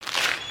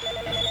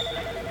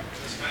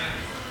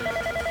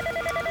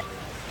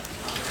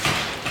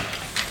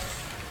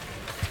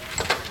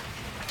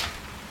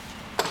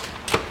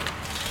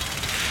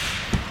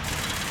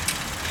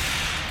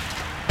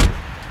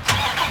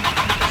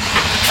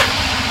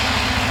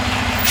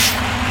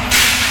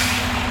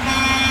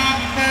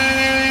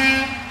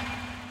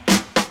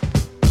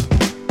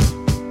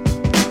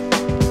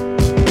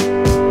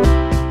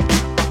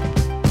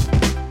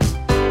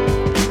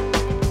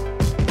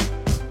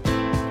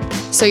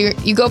So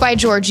you go by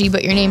Georgie,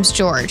 but your name's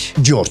George.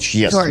 George,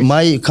 yes. George.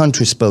 My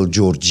country spelled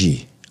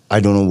Georgie. I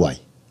don't know why.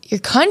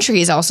 Your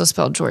country is also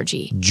spelled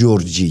Georgie.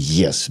 Georgie,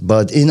 yes.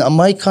 But in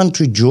my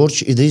country,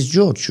 George, it is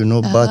George,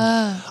 but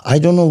I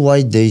don't know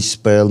why they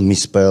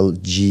misspell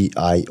Giorgi.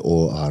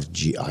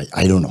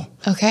 I don't know.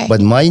 Okay.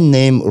 But my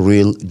name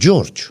real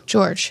George.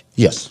 George.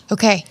 Yes.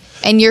 Okay.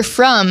 And you're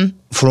from?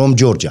 From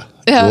Georgia.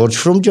 George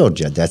from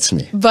Georgia, that's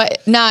me.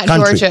 But not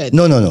Country. Georgia.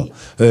 No.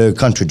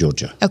 Country,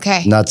 Georgia.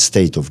 Okay. Not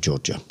state of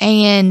Georgia.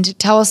 And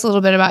tell us a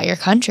little bit about your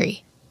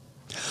country.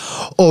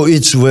 Oh,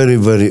 it's very,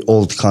 very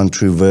old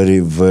country, very,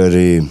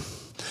 very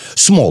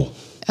small.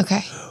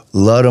 Okay. A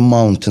lot of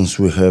mountains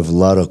we have, a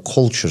lot of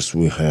cultures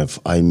we have.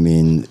 I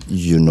mean,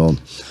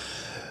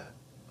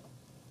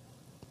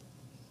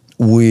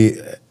 we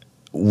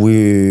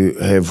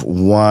have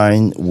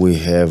wine, we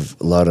have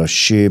a lot of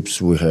sheep,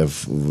 we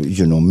have,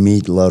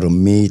 meat, a lot of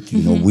meat.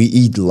 We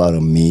eat a lot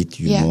of meat,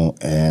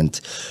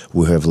 and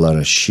we have a lot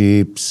of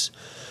sheep.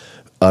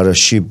 Out of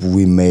sheep,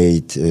 we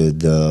made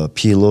the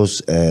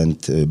pillows and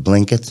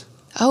blankets.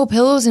 Oh,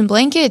 pillows and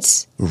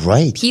blankets.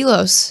 Right.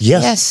 Pillows.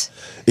 Yes.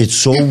 It's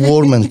so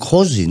warm and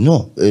cozy.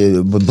 No,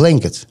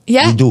 blankets.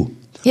 Yeah. We do.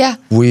 Yeah.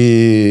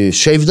 We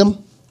shave them.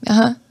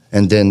 Uh-huh.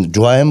 And then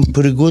dry them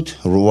pretty good.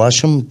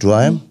 Wash them,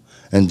 dry them.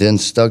 And then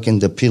stuck in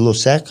the pillow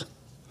sack.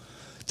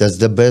 That's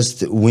the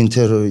best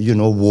winter,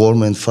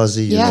 warm and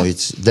fuzzy.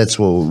 That's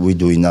what we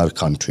do in our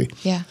country.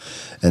 Yeah.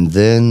 And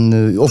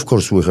then, of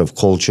course, we have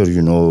culture,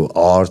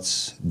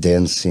 arts,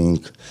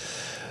 dancing.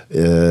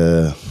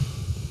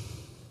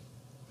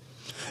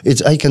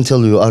 I can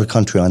tell you, our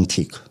country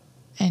antique.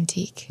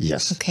 Antique.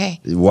 Yes. Okay.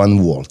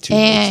 One world.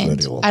 And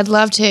it's very old. I'd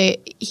love to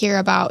hear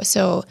about,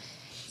 so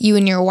you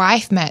and your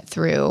wife met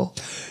through.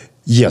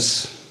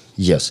 Yes.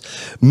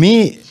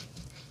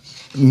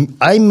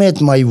 I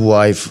met my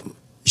wife.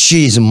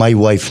 She is my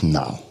wife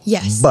now.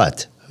 Yes.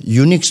 But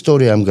unique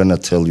story I'm going to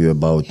tell you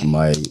about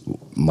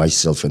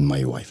myself and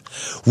my wife.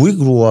 We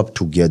grew up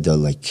together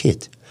like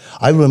kid.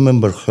 I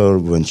remember her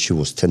when she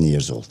was 10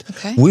 years old.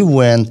 Okay. We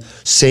went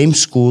same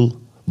school,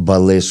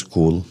 ballet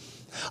school.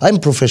 I'm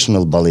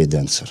professional ballet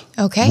dancer.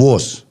 Okay.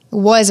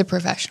 Was a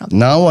professional.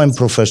 Now I'm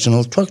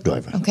professional truck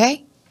driver.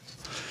 Okay.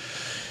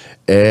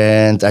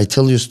 And I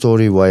tell you a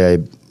story why I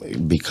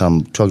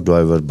become truck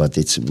driver, but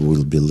it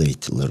will be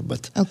late a little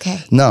bit. Okay.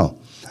 Now,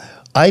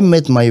 I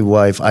met my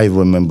wife. I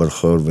remember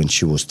her when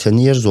she was 10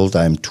 years old.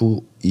 I'm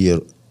 2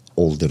 years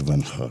older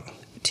than her.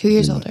 2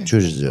 years older. 2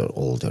 years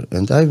older.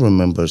 And I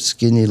remember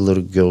skinny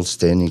little girl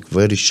standing,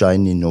 very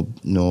shiny,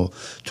 no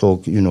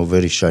talk,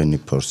 very shiny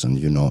person,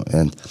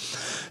 And,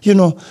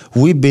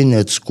 we've been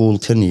at school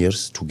 10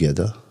 years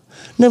together.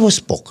 Never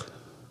spoke.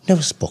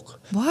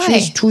 Why? She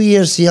was 2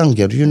 years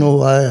younger.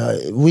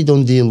 We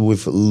don't deal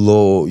with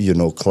low,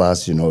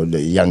 class, the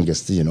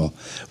youngest,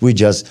 We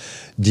just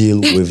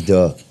deal with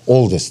the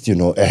oldest,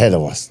 ahead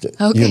of us.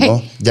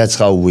 Okay. That's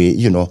how we,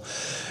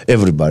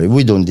 everybody.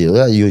 We don't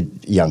deal. You're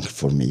young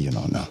for me,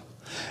 now.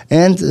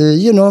 And,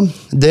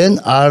 then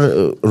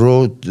our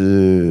road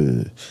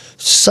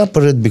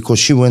separate because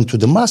she went to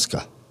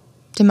Damascus.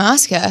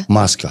 Damascus?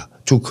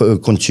 To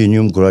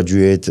continue,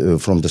 graduate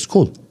from the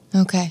school.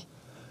 Okay.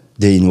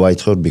 They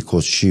invite her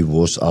because she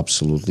was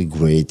absolutely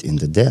great in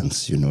the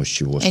dance.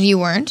 She was. And you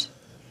weren't?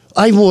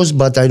 I was,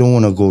 but I don't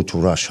want to go to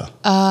Russia.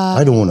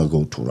 I don't want to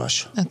go to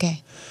Russia.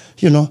 Okay.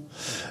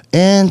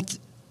 And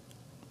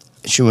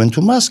she went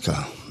to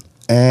Moscow.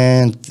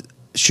 And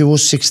she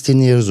was 16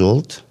 years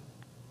old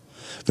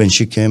when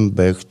she came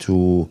back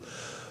to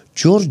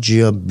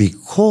Georgia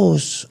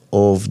because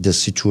of the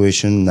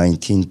situation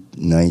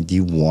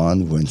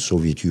 1991 when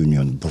Soviet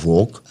Union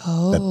broke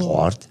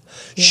apart.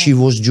 Yeah. She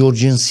was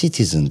Georgian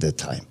citizen at that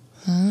time.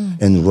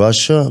 And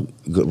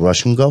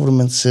Russian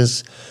government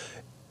says,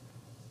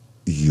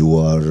 you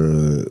are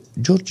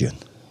Georgian.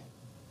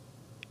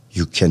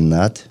 You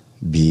cannot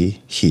be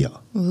here.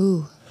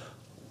 Ooh.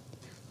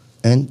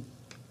 And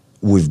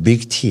with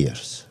big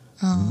tears,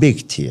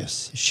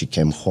 she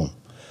came home.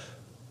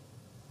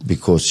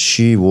 Because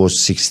she was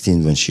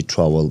 16 when she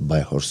traveled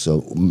by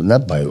herself,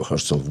 not by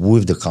herself,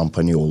 with the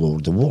company all over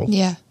the world.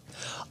 Yeah.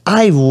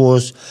 I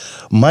was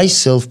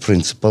myself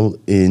principal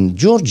in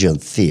Georgian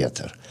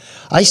theater.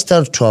 I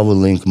started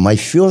traveling. My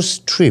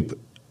first trip,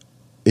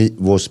 it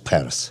was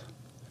Paris.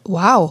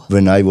 Wow.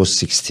 When I was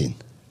 16.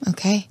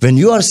 Okay. When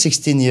you are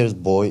 16 years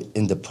boy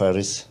in the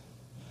Paris,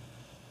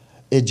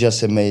 it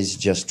just amazed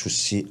just to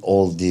see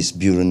all this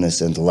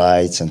beautiness and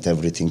lights and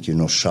everything,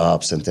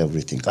 shops and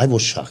everything. I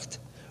was shocked.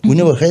 We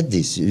never had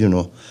this,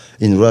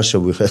 In Russia,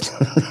 we had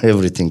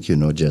everything,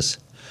 just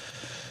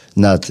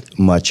not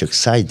much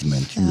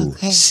excitement. You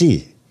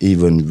see,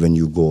 even when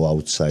you go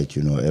outside,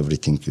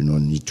 everything,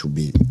 need to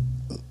be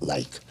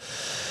like.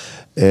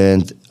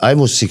 And I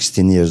was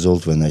 16 years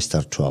old when I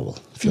started travel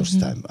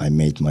first time. I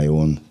made my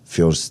own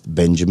first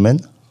Benjamin.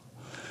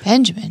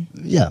 Benjamin?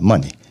 Yeah,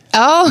 money.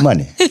 Oh.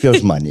 Money,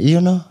 first money,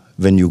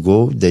 When you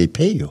go, they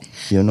pay you,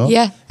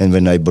 Yeah. And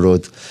when I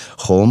brought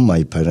home,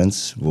 my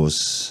parents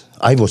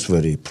I was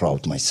very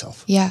proud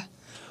myself. Yeah.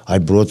 I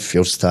brought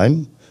first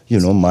time,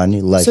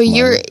 money, life. So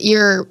money.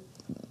 you're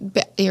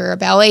a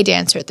ballet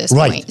dancer at this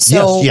Right. point.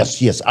 So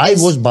Yes. I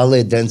was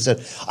ballet dancer.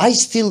 I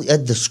still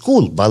at the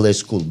school, ballet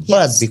school, but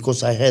Yes.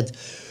 because I had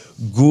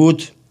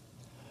good,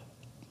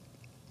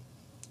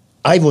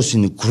 I was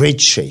in great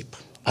shape.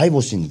 I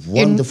was in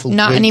wonderful,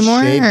 not great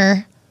anymore. shape.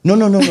 Or? No.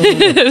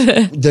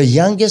 The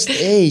youngest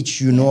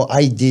age,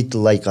 I did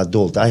like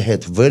adult. I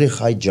had very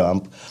high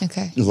jump,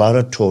 Okay. a lot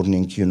of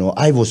turning,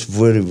 I was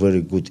very,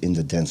 very good in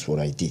the dance what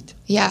I did.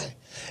 Yeah.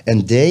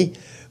 And they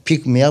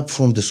picked me up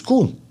from the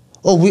school.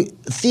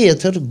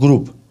 Theater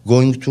group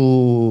going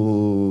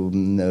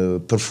to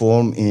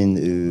perform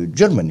in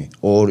Germany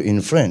or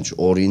in French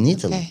or in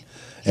Italy. Okay.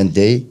 And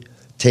they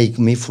take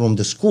me from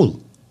the school.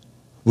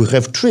 We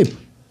have trip,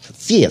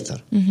 theater.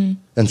 Mm-hmm.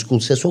 And school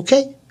says,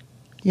 okay,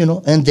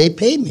 and they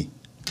pay me.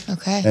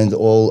 Okay. And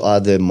all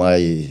other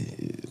my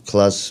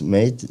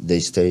classmates, they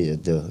stay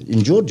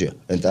in Georgia.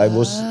 And I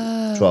was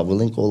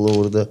traveling all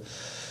over the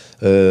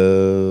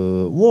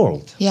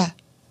world. Yeah.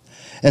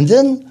 And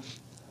then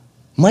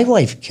my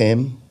wife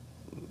came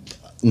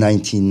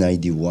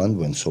 1991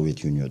 when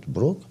Soviet Union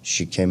broke.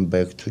 She came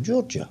back to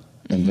Georgia.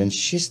 And when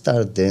she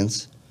started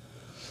dance,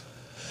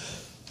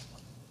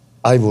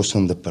 I was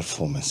on the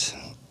performance.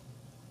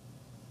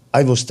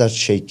 I will start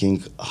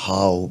shaking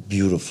how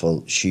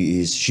beautiful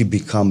she is. She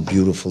become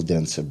beautiful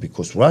dancer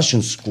because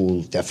Russian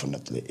school,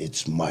 definitely,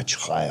 it's much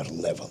higher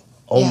level.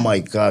 Oh Yeah. my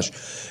gosh.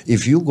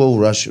 If you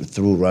go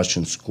through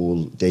Russian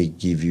school, they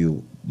give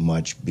you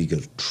much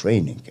bigger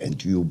training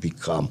and you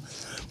become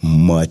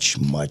much,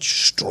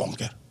 much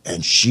stronger.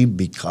 And she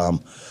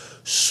become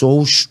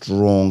so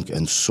strong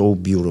and so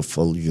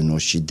beautiful,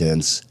 she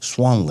danced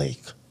Swan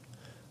Lake.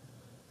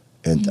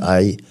 And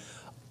I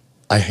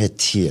had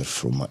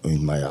tears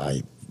in my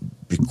eye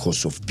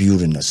because of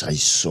beautiness I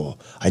saw.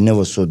 I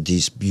never saw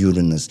this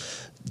beautiness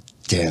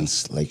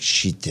dance like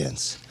she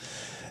danced.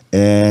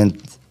 And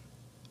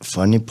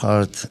funny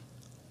part,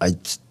 I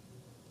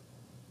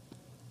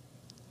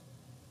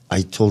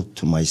told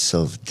to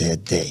myself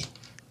that day,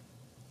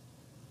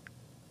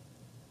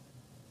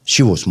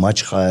 she was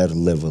much higher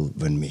level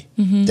than me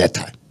that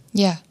time.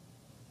 Yeah.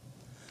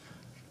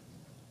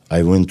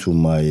 I went to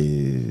my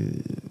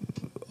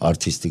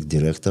artistic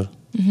director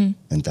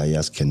and I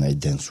asked, can I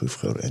dance with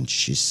her? And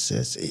he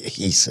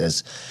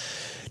says,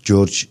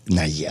 George,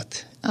 not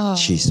yet. Oh.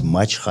 She's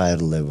much higher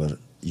level.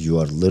 You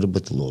are a little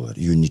bit lower.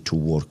 You need to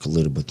work a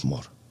little bit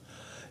more.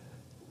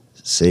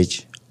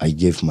 Sage, I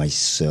gave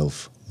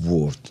myself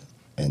word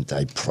and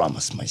I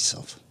promised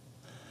myself,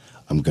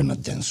 I'm gonna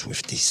dance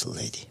with this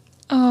lady.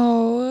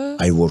 Oh.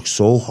 I worked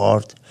so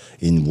hard.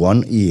 In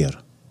 1 year,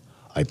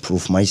 I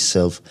proved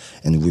myself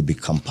and we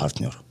become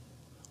partner.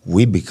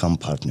 We become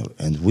partner.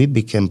 And we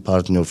became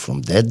partner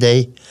from that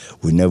day.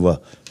 We never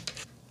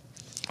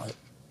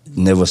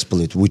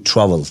split. We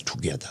traveled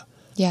together.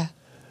 Yeah.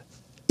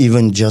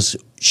 Even just,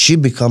 she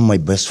become my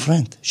best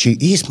friend. She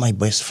is my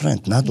best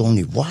friend, not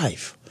only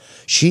wife.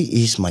 She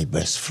is my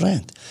best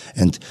friend.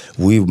 And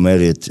we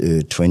married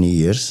 22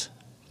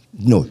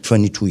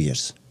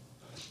 years.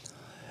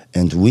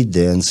 And we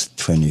danced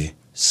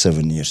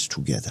 27 years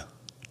together.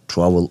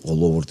 Travel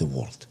all over the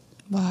world.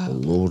 Wow.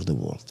 All over the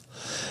world.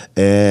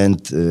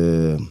 And,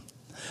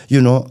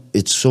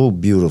 it's so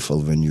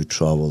beautiful when you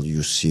travel.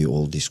 You see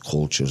all these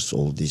cultures,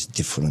 all these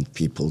different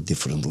people,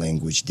 different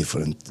language,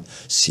 different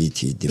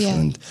city,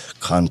 different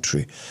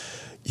country.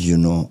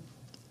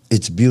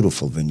 It's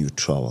beautiful when you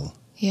travel.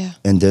 Yeah.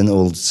 And then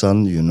all of a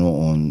sudden,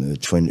 on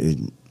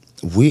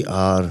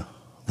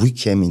we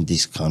came in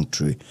this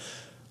country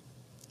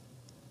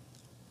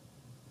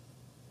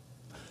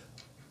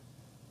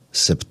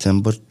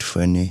September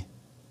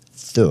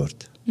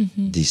 23rd.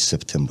 This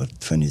September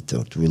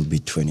 23rd will be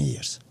 20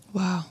 years.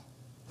 Wow.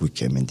 We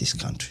came in this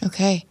country.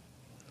 Okay.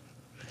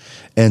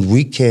 And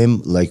we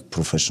came like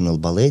professional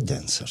ballet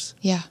dancers.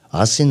 Yeah.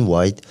 Us in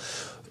White,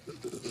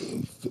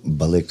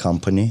 ballet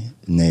company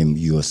named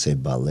USA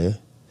Ballet,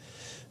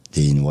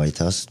 they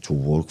invite us to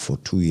work for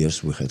 2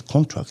 years. We had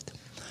contract.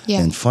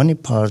 Yeah. And funny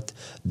part,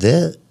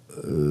 the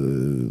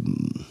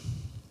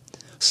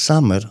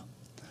summer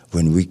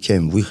when we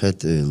came, we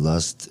had a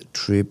last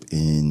trip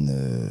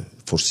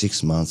for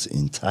 6 months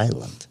in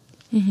Thailand.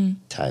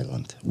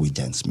 Thailand. We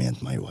danced, me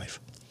and my wife.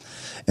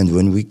 And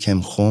when we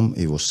came home,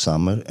 it was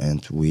summer,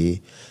 and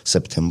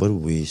September,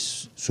 we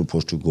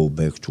supposed to go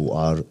back to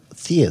our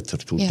theater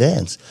to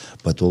dance.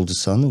 But all of a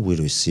sudden, we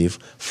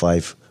received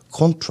 5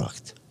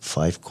 contract.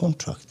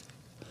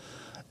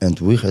 And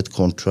we had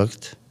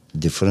contract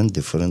different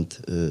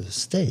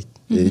state,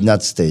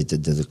 not state,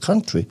 the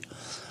country.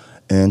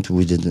 And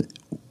we didn't,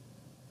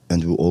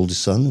 and all of a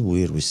sudden,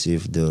 we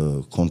received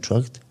the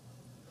contract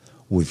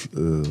with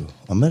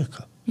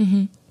America.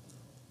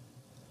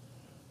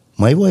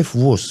 My wife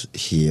was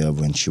here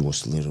when she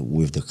was little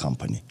with the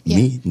company. Yeah.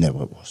 Me,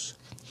 never was.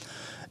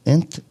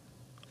 And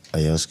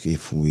I asked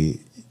if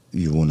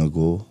you want to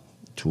go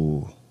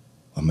to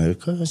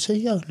America? I said,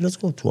 yeah, let's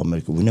go to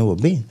America. We never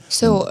been.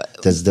 So And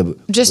that's the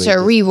just to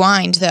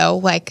rewind though,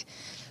 like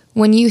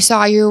when you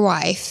saw your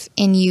wife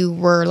and you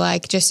were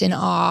like just in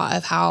awe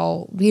of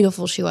how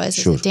beautiful she was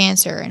Sure. as a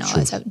dancer and all Sure.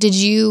 that stuff, did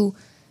you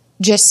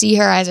just see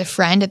her as a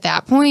friend at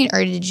that point,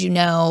 or did you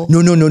know?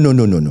 No,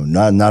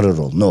 not at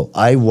all. No,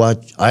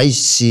 I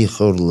see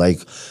her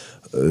like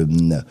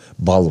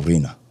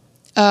ballerina.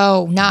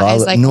 Oh, not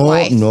as like no, a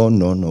wife.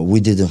 no. We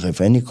didn't have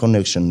any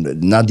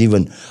connection. Not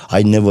even.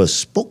 I never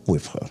spoke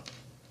with her.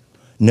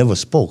 Never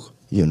spoke.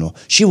 You know,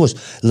 she was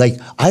like,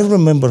 I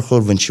remember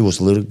her when she was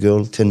a little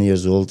girl, 10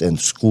 years old, and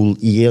school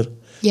year.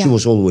 Yeah. She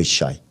was always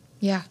shy.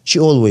 Yeah. She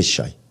always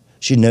shy.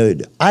 She never.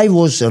 I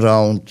was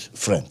around.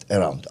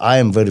 I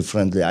am very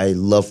friendly. I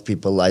love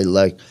people. I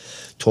like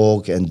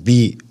talk and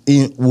be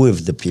in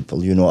with the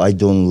people. You know, I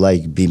don't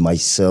like be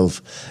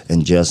myself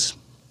and just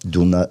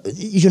do not.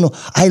 You know,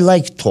 I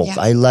like talk.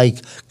 Yeah. I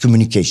like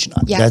communication.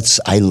 Yeah.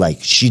 That's I like.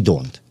 She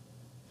don't.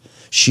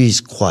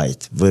 She's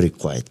quiet, very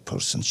quiet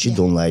person. She Yeah.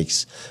 don't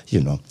likes,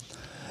 you know.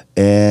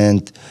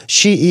 And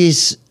she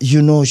is,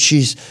 you know,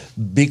 she's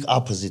big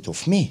opposite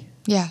of me.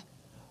 Yeah.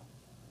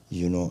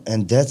 You know,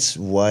 and that's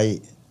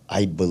why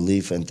I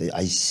believe and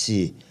I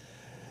see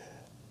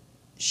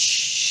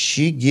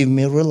she give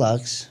me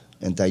relax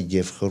and I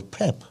give her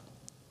pep.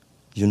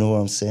 You know what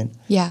I'm saying?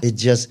 Yeah.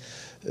 It's just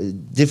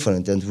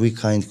different and we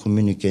kind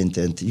communicate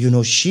and, you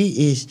know,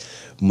 she is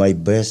my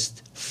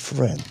best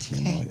friend,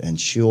 you know, and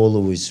she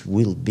always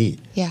will be.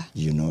 Yeah.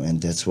 You know, and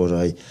that's what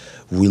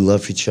we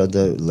love each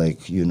other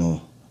like, you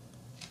know,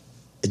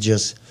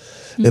 just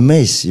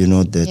amazed, you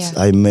know, that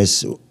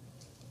Yeah.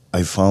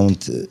 I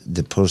found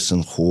the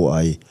person who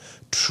I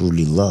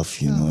truly love,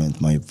 you know, and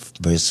my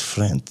best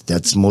friend.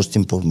 That's most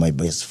important, my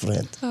best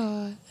friend.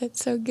 Oh,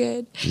 that's so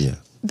good. Yeah.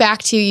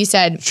 Back to, you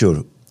said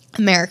Sure.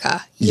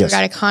 America. You Yes.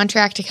 got a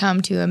contract to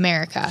come to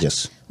America.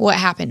 Yes. What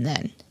happened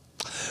then?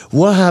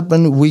 What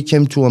happened, we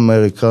came to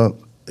America,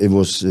 it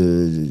was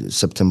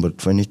September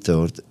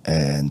 23rd,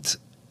 and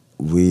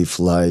we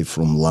fly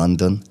from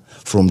London,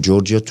 from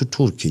Georgia to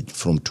Turkey,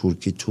 from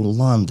Turkey to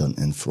London,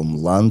 and from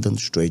London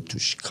straight to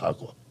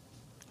Chicago.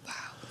 Wow.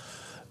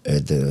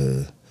 At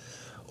the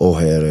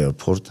O'Hare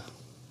Airport.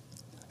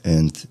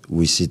 And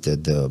we sit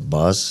at the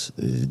bus,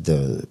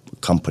 the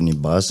company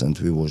bus, and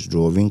we was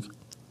driving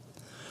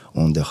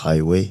on the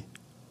highway.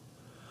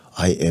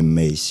 I am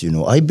amazed, you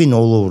know, I've been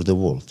all over the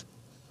world.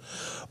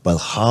 But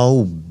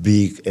how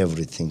big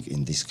everything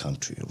in this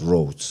country,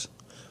 roads,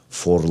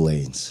 4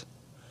 lanes.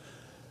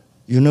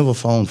 You never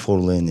found 4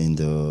 lane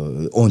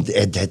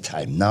at that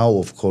time. Now,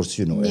 of course,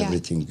 you know, Yeah.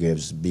 everything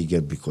gets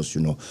bigger because,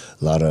 you know,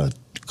 a lot of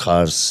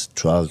cars,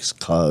 trucks,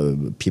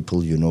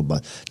 people, you know,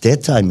 but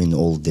that time in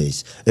old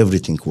days,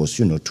 everything was,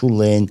 you know, 2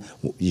 lane,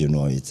 you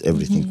know,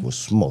 everything was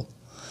small.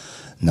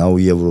 Now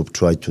Europe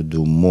try to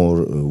do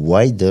more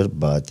wider,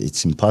 but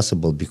it's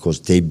impossible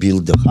because they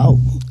build the house.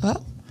 Oh.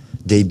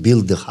 They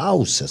build the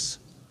houses,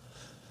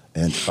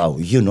 and how,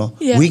 you know,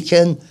 Yeah. we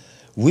can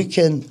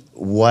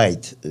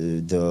wide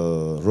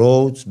the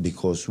roads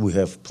because we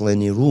have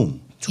plenty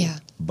room to, Yeah.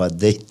 but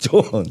they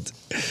don't.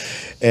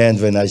 And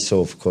when I saw,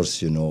 of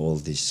course, you know, all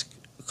these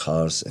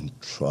cars and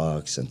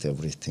trucks and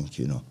everything,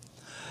 you know,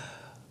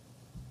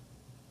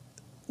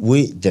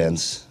 we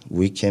dance.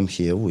 We came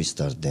here, we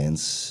start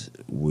dance,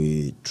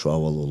 we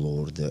travel all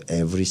over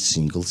every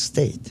single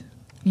state.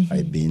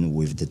 I've been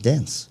with the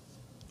dance.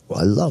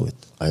 I love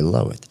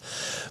it.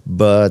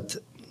 But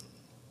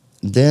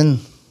then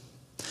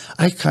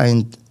I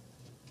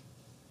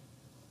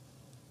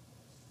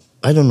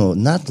don't know,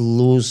 not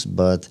lose,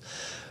 but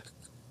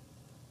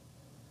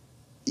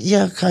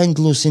yeah,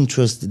 lose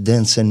interest in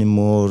dance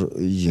anymore,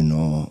 you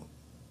know.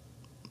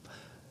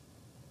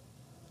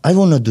 I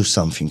want to do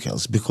something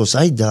else because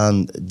I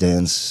done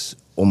dance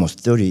almost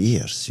 30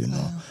 years, you know.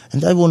 Wow.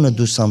 And I want to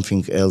do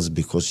something else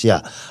because,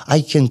 yeah,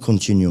 I can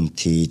continue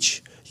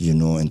teach, you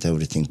know, and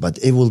everything, but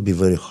it will be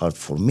very hard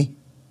for me.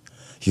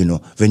 You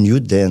know, when you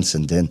dance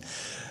and then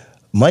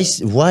my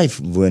wife,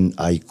 when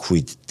I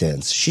quit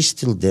dance, she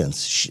still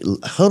dance.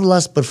 Her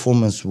last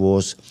performance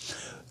was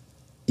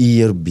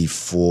year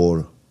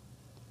before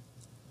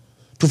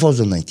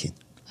 2019.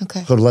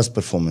 Okay. Her last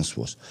performance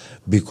was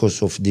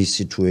because of this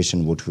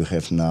situation, what we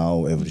have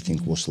now,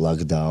 everything was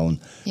locked down.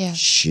 Yeah.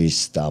 She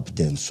stopped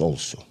dance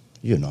also,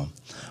 you know,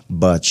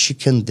 but she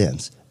can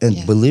dance. And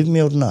Yeah. believe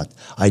me or not,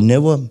 I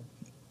never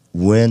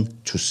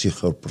went to see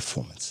her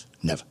performance.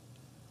 Never.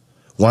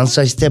 Once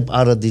I step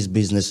out of this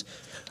business,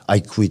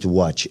 I quit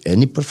watch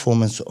any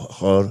performance of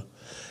her,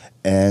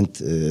 and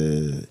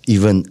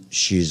even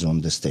she's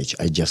on the stage.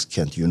 I just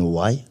can't. You know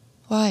why?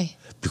 Why?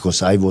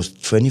 Because I was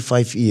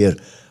 25 years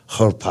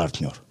her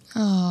partner.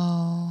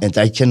 Oh. And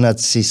I cannot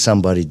see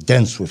somebody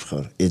dance with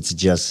her. It's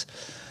just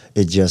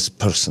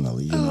personal,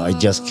 you know. I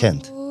just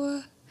can't.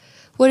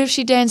 What if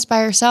she danced by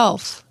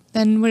herself?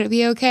 Then would it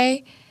be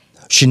okay?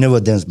 She never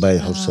danced by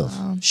herself.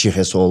 She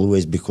has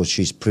always, because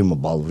she's prima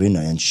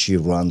ballerina and she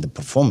run the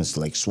performance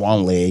like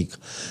Swan Lake,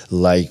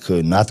 like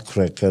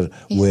Nutcracker,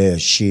 where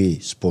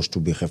she's supposed to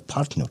be her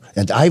partner.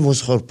 And I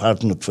was her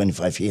partner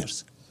 25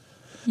 years.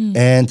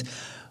 And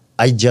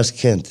I just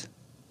can't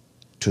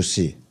to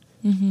see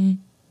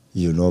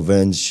You know,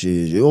 when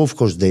she, of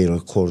course, they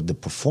record the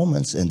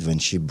performance, and when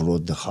she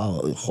brought the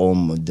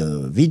home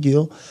the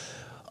video,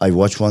 I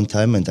watched one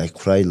time and I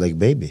cried like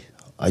baby.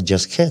 I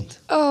just can't.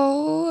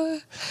 Oh.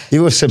 It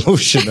was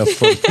emotional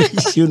for me,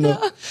 you know.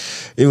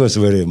 It was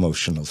very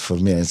emotional for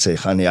me, and say,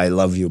 honey, I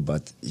love you,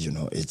 but, you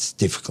know, it's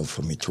difficult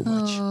for me to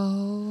watch.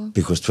 Oh.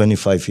 Because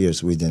 25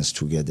 years we danced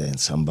together, and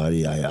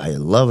somebody, I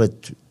love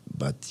it,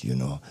 but, you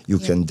know, you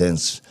can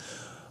dance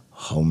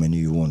how many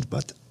you want,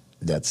 but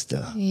that's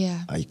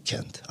I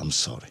can't. I'm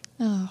sorry.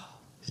 Oh.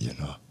 You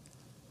know.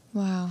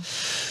 Wow.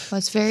 Well,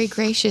 it's very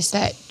gracious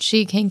that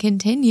she can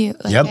continue.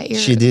 Like, Yep,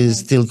 she did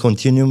still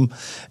continue,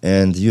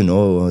 and you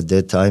know, at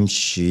that time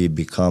she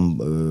became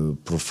a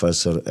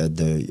professor at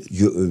the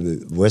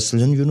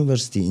Wesleyan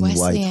University in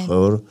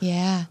Whitehall.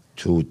 Yeah.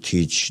 To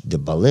teach the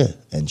ballet,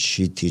 and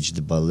she teach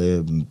the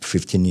ballet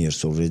 15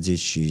 years already.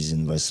 She's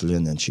in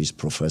Wesleyan, and she's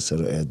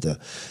professor at the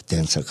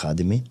Dance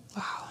Academy.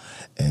 Wow.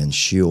 And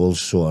she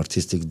also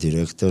artistic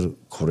director,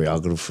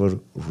 choreographer,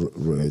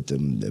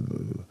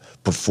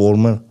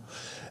 performer,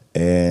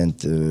 and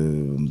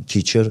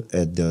teacher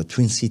at the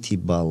Twin City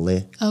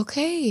Ballet.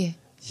 Okay.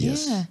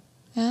 Yes. Yeah.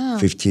 Oh.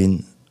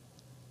 15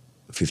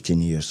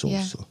 years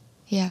also.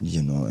 Yeah.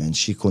 You know, and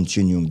she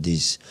continued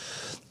this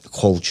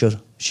culture.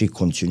 She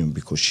continued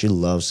because she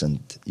loves, and,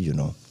 you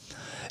know,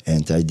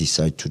 and I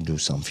decided to do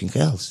something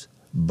else.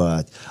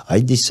 But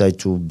I decided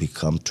to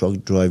become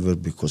truck driver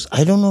because,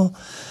 I don't know,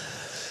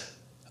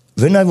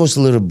 when I was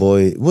a little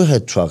boy, we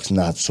had trucks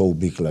not so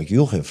big like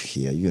you have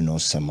here, you know,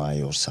 semi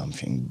or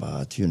something.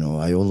 But, you know,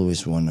 I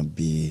always want to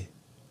be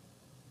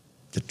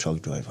the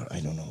truck driver.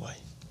 I don't know why.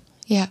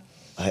 Yeah.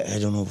 I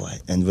don't know why.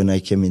 And when I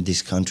came in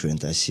this country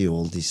and I see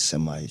all these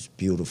semis,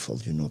 beautiful,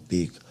 you know,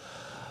 big,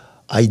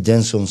 I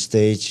dance on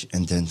stage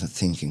and then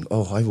thinking,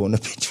 oh, I want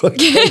to be truck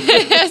driver.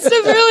 It's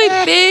a really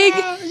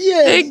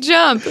big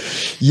jump.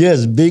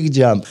 Yes, big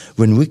jump.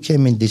 When we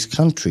came in this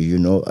country, you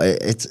know,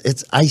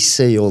 I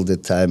say all the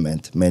time,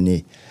 and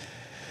many,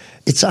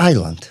 it's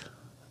island.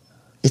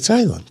 It's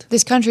island.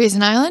 This country is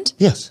an island?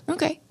 Yes.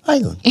 Okay.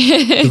 Island.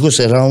 Because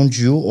around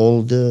you,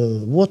 all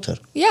the water.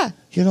 Yeah.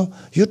 You know,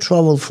 you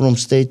travel from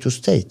state to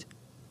state.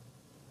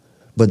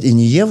 But in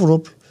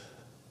Europe,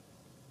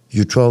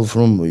 you travel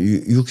from,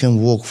 you can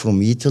walk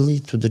from Italy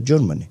to the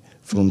Germany,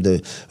 from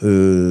the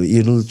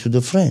Italy to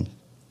the France.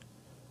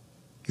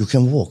 You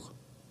can walk.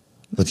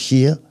 But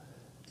here,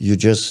 you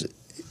just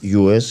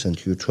U.S.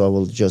 and you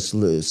travel just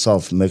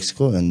South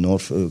Mexico and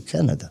North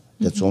Canada.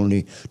 That's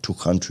only 2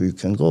 countries you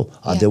can go.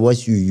 Yeah.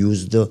 Otherwise, you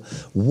use the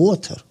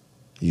water,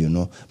 you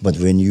know. But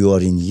when you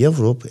are in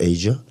Europe,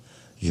 Asia,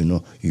 you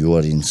know, you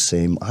are in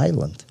same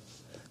island.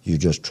 You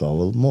just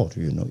travel more,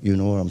 you know. You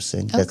know what I'm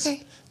saying?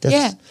 Okay.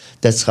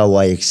 That's how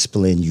I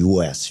explain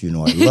U.S. You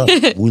know,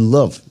 we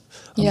love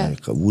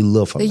America. We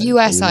love America. The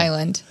U.S.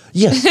 island.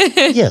 Yes,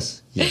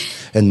 yes, yes.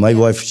 And my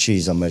wife, she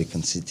is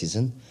American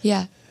citizen.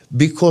 Yeah.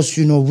 Because,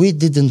 you know, we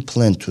didn't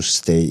plan to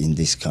stay in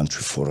this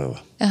country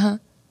forever. Uh-huh.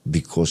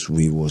 Because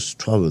we was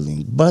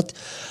traveling. But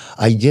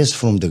I guess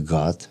from the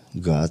God,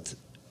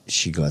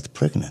 she got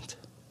pregnant.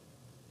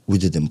 We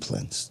didn't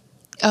plan.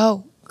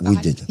 Oh, God. We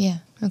didn't. Yeah.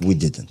 Okay. We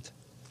didn't.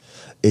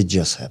 It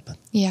just happened.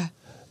 Yeah.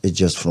 It's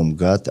just from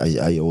God.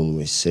 I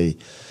always say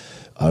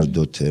our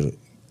daughter,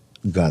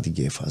 God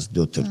gave us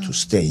daughter to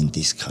stay in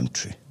this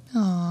country.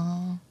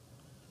 Oh.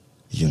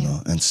 You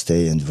know, and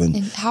stay. And when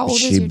And how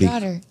old is your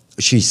daughter?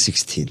 She's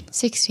 16.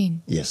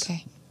 16. Yes.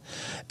 Okay.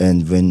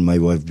 And when my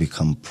wife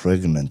became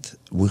pregnant,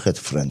 we had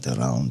friends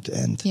around,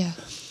 and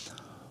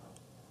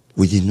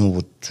we didn't know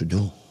what to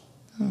do.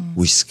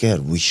 We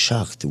scared, we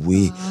shocked,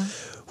 we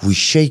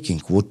shaking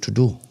what to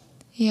do.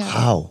 Yeah.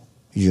 How,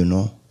 you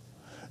know?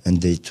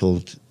 And they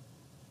told,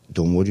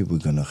 don't worry, we're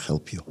going to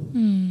help you.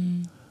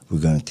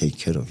 We're going to take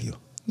care of you.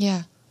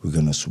 Yeah. We're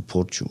going to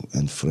support you.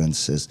 And friend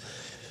says,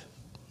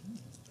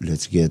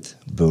 let's get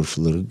birth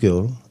little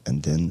girl,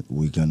 and then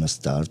we're going to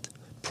start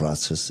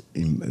process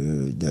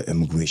in the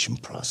immigration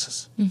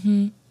process.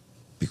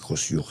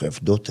 Because you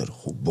have daughter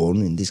who born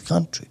in this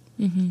country.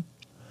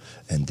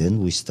 And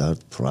then we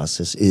start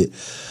process.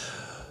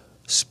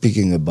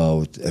 Speaking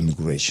about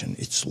immigration,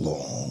 it's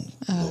long,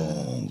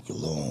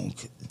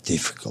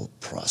 difficult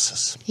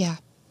process. Yeah.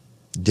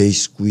 They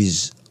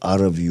squeeze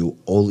out of you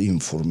all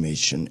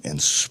information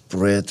and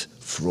spread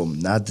from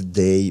not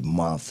day,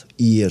 month,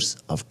 years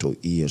after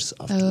years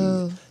after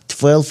years.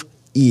 12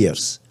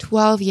 years.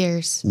 12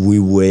 years.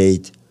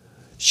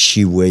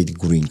 She wait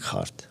green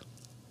card.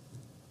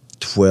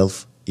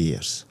 12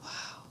 years. Wow.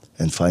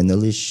 And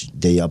finally,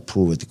 they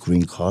approved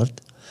green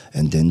card,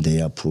 and then they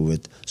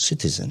approved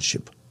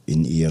citizenship a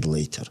year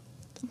later.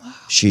 Wow.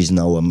 She's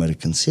now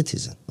American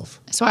citizen.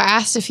 So I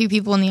asked a few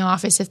people in the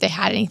office if they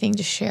had anything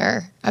to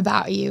share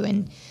about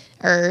you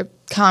or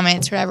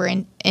comments or whatever,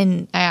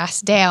 and I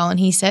asked Dale, and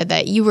he said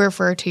that you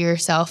refer to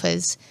yourself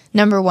as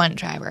 #1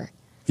 driver.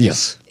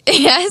 Yes.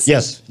 Yes?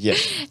 Yes,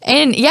 yes.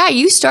 And yeah,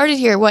 you started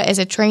here, as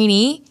a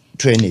trainee?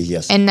 Trainee,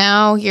 yes. And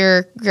now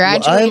you're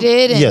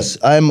graduated? Yes,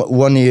 I'm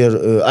 1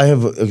 year, I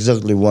have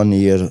exactly 1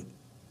 year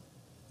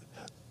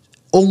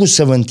August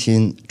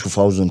 17,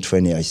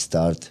 2020, I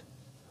start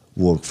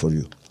work for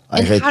you. I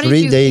And had how 3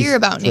 did you days hear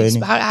about News?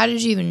 training. How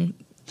did you even,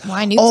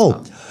 why News?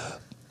 Oh,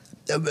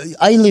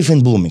 I live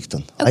in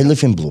Bloomington. I Okay.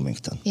 live in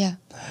Bloomington. Yeah.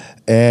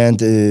 And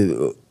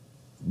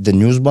the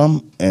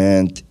Newsbomb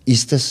and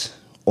Estes,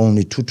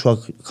 only 2 truck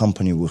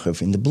company we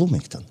have in the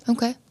Bloomington.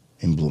 Okay.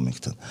 In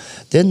Bloomington.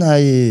 Then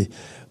I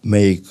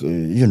make,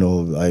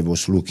 I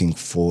was looking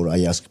for,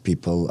 I asked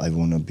people, I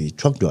want to be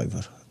truck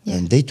driver. Yeah.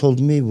 And they told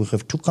me we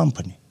have 2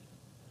 company,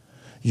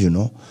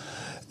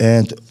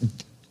 And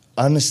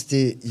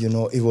honestly,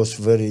 it was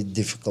very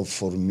difficult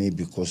for me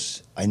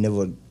because I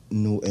never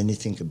knew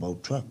anything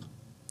about truck,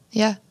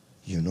 Yeah.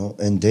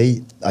 And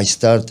I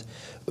start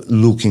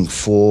looking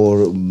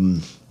for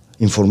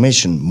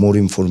more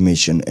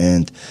information,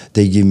 and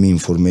they give me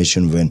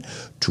information when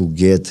to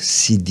get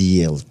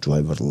CDL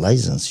driver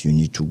license, you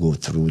need to go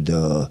through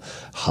the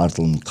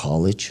Heartland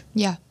College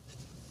Yeah.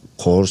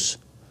 course.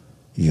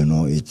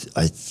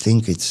 I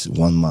think it's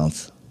 1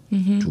 month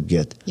to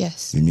get.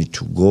 Yes. You need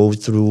to go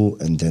through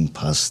and then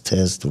pass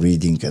test,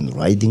 reading and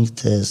writing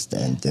test,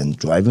 and then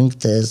driving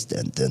test,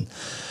 and then,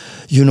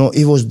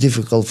 it was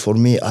difficult for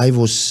me. I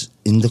was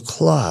in the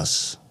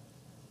class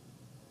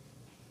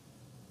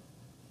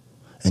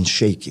and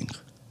shaking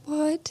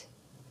What?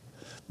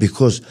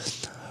 because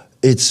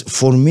it's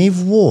for me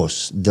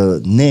was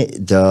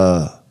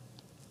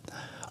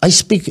I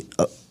speak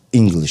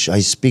English.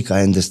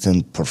 I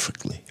understand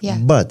perfectly. Yeah.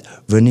 But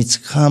when it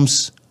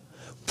comes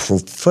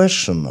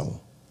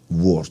professional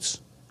words,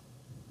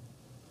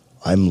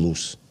 I'm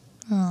loose.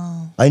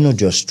 Oh. I know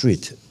just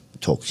street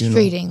talk.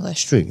 Street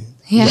English. Street.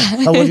 Yeah.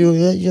 How are you?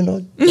 Yeah,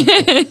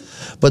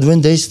 But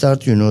when they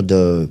start,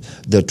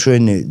 the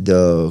training,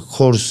 the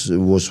course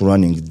was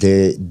running.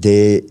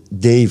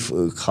 Dave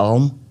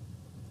Calm.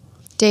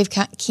 Dave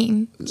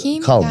Keem.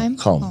 Calm.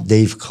 Oh.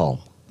 Dave Calm.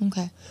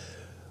 Okay.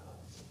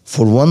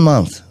 For 1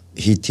 month,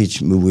 he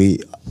teach me.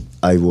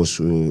 I was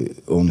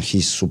on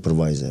his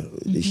supervisor.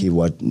 He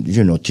would,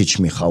 teach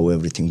me how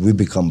everything. We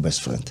become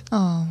best friend.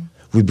 Oh.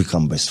 We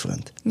become best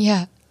friend.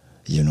 Yeah.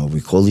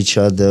 We call each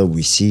other.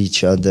 We see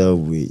each other.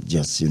 We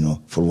just,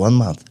 for 1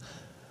 month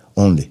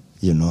only.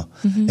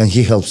 And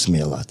he helps me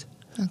a lot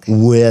Okay.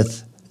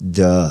 with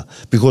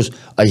because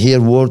I hear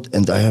word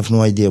and I have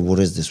no idea what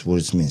is this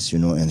words means,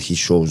 and he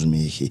shows me.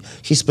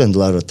 He spent a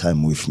lot of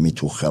time with me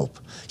to help.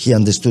 He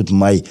understood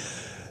my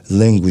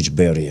language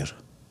barrier.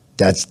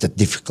 That's the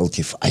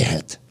difficulty I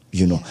had.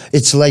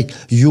 It's like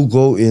you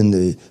go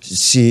in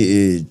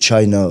see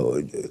China,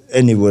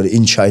 anywhere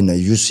in China,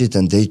 you sit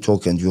and they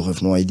talk and you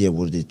have no idea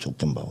what they're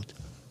talking about.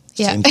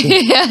 Yeah. Same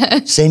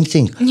thing. Same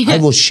thing. I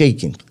was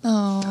shaking.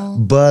 Oh.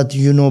 But,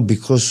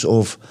 because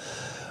of,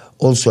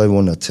 also I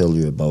want to tell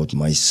you about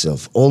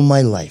myself. All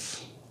my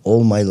life,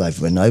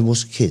 when I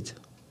was kid,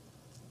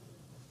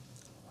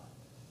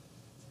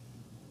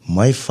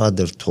 my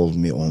father told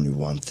me only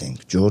one thing: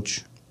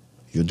 George,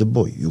 you're the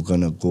boy. You're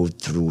going to go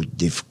through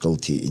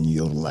difficulty in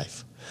your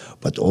life.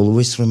 But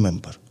always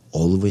remember,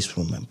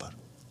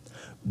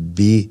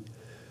 be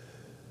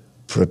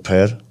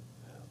prepared,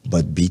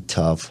 but be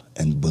tough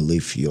and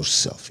believe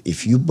yourself.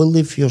 If you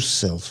believe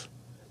yourself,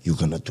 you're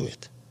going to do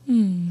it.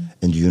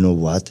 And you know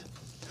what?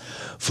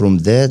 From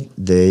that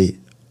day,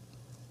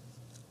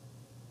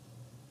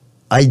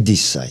 I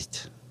decide,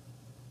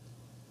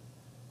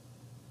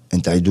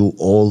 and I do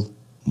all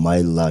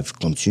my life,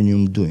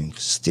 continue doing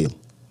still.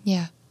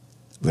 Yeah.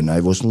 When I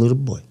was a little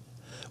boy,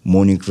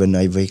 morning when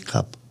I wake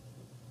up,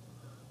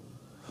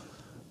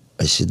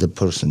 I see the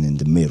person in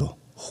the mirror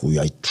who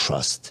I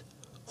trust,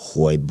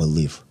 who I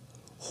believe,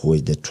 who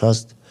I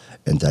trust,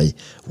 and I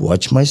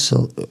watch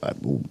myself,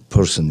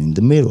 person in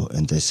the mirror,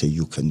 and I say,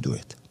 you can do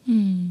it.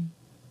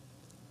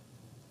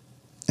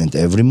 And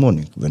every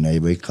morning when I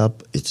wake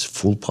up, it's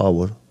full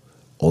power,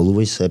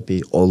 always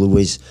happy,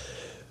 always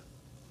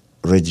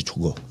ready to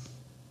go.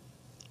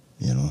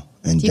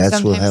 And Do you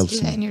that's what sometimes helps do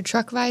that me. in your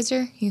truck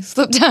visor? You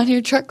slip down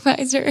your truck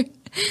visor?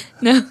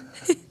 No.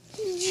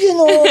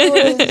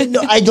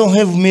 No, I don't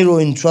have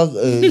mirror in truck.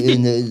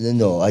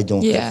 No, I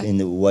don't Yeah. have in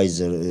the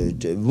visor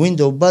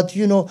window. But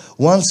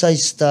once I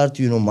start,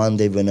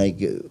 Monday when I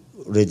get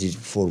ready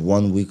for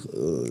 1 week,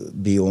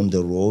 be on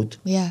the road.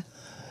 Yeah.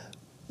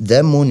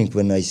 That morning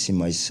when I see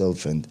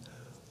myself and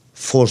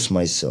force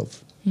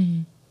myself,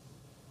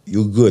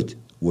 you're good.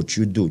 What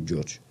you do,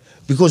 George?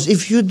 Because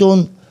if you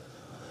don't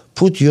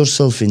put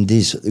yourself in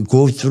this,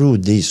 go through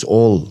this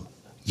all,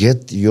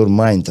 get your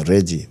mind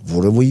ready,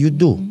 whatever you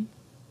do.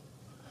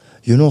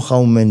 You know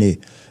how many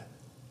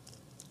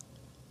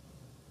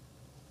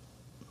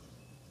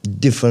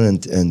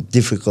different and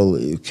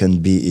difficult it can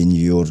be in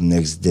your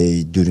next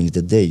day, during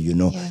the day,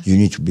 Yeah. You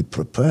need to be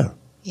prepared.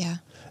 Yeah.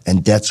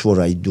 And that's what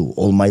I do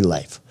all my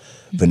life.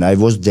 When I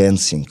was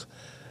dancing,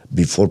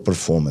 before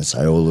performance,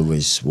 I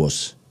always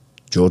was,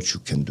 George, you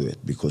can do it.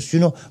 Because,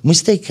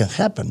 mistake can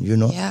happen,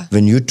 Yeah.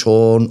 When you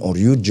turn or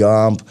you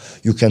jump,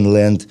 you can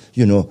land,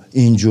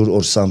 injured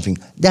or something.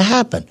 That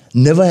happened.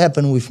 Never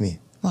happened with me.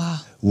 Wow.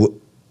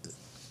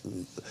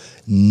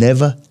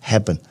 Never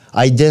happened.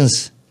 I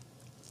dance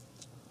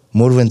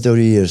More than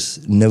 30 years,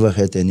 never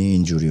had any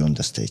injury on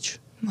the stage.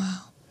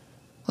 Wow.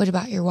 What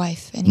about your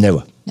wife? Any?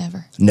 Never.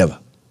 Never. Never.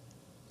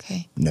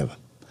 Okay. Never.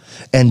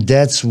 And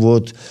that's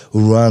what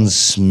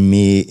runs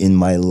me in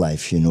my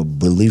life,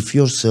 believe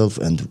yourself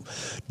and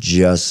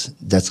just,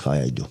 that's how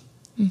I do.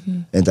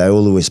 And I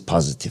always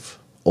positive,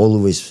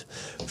 always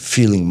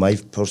feeling, my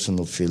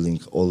personal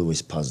feeling,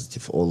 always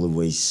positive,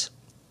 always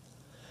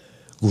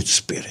good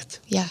spirit.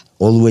 Yeah.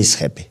 Always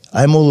happy.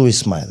 I'm always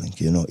smiling,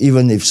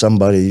 even if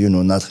somebody,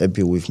 not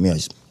happy with me,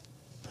 it's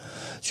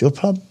your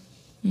problem,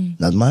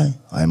 not mine.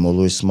 I'm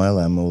always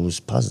smiling, I'm always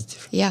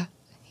positive. Yeah.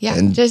 Yeah.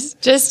 And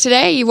just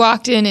today you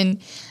walked in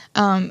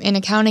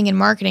accounting and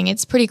marketing,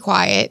 it's pretty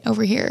quiet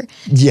over here.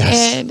 Yes.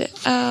 And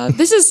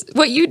this is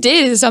what you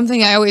did is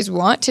something I always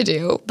want to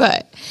do.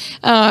 But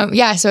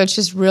so it's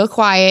just real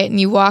quiet and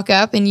you walk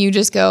up and you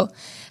just go,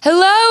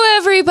 hello,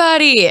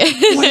 everybody.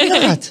 Why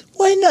not?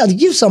 Why not?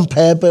 Give some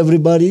pep,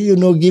 everybody,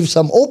 give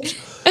some hopes,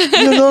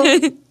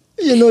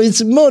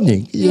 it's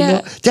morning,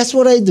 Yeah. That's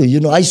what I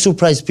do, I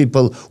surprise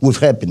people with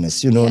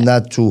happiness,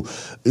 not to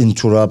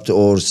interrupt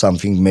or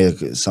something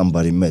make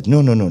somebody mad.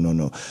 No.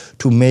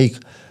 To make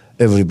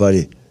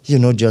everybody,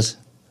 just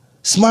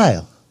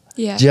smile.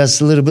 Yeah.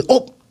 Just a little bit,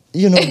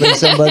 when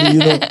somebody,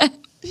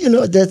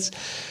 that's,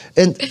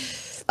 and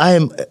I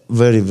am a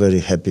very, very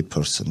happy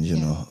person,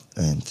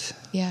 and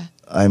Yeah.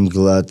 I'm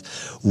glad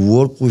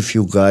work with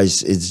you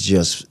guys. It's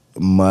just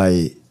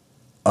my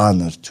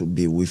honor to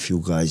be with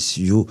you guys.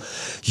 You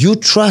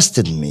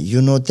trusted me.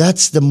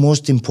 That's the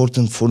most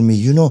important for me.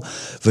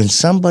 When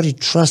somebody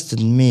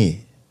trusted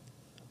me,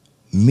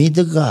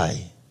 the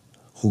guy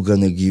who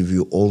gonna give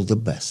you all the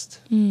best.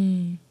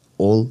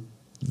 All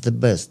the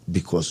best,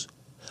 because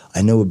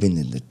I never been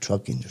in the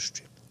truck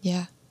industry.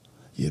 Yeah.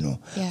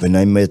 Yeah. When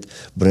I met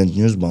Brent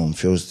Nussbaum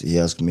first, he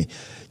asked me,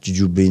 "Did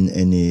you been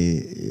any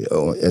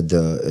at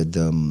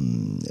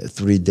the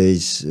 3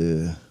 days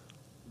In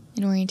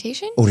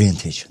orientation?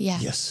 orientation?" Yeah.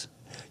 Yes.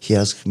 He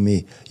asked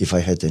me if I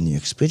had any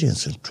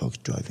experience in truck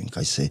driving.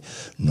 I say,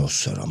 "No,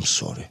 sir. I'm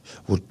sorry.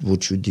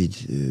 What you did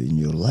in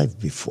your life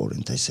before?"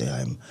 And I say,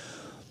 "I'm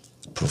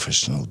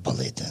professional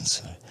ballet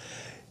dancer."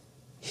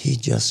 He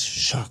just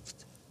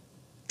shocked.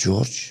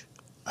 "George,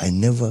 I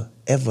never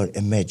ever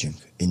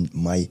imagined in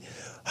my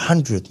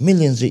 100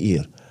 millions a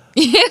year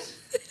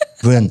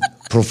when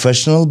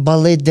professional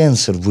ballet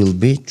dancer will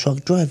be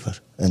truck driver."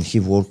 And he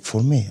worked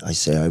for me. I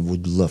say, "I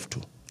would love to,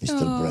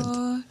 Mr.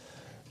 Brent."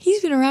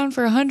 He's been around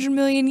for 100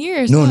 million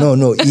years. No, huh?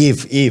 no.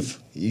 If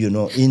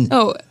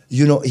Oh.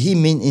 He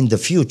mean in the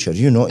future.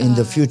 In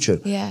the future.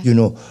 Yeah.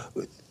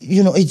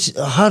 It's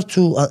hard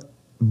to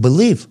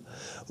believe.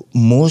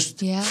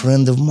 Most Yeah.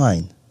 friend of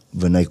mine,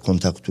 when I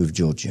contact with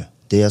Georgia,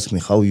 they ask me,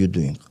 "How you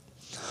doing?"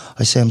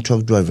 I say, "I'm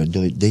truck driver."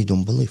 They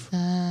don't believe.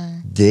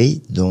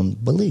 They don't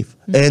believe,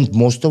 and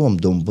most of them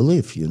don't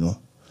believe.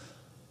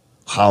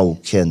 How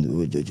can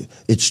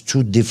it's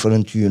two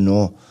different?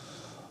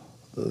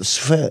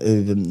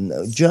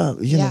 Job.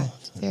 Yeah.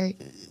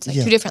 It's like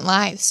Yeah. two different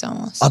lives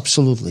almost.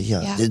 Absolutely,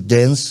 yeah. Yeah. The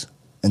dance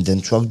and then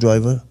truck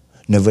driver,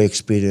 never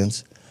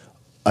experienced.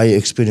 I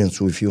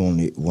experienced with you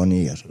only 1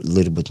 year, a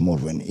little bit more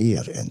than a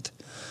year. And,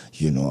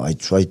 I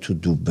tried to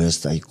do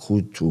best I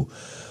could to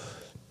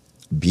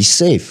be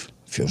safe,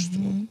 first of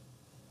all.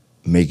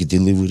 Make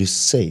deliveries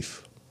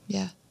safe.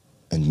 Yeah.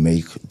 And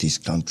make this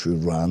country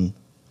run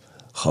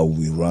how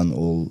we run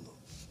all,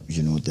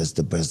 that's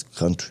the best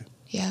country.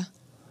 Yeah.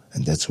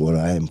 And that's what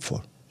I am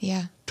for.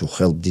 Yeah. To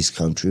help this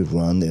country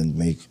run and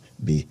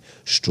be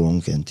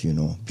strong and,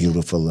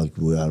 beautiful like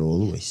we are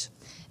always.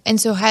 And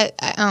so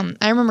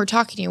I remember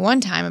talking to you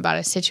one time about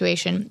a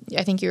situation.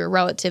 I think you were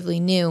relatively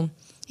new,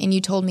 and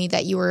you told me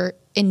that you were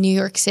in New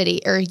York City,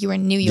 or you were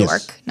in New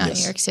York, not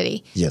New York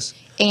City. Yes.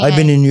 And I've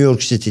been in New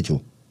York City too.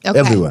 Okay.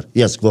 Everywhere.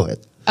 Yes, go ahead.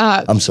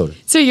 I'm sorry.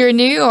 So you're in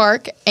New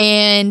York,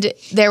 and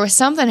there was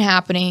something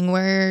happening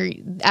where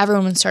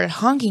everyone started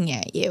honking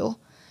at you,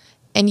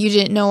 and you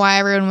didn't know why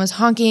everyone was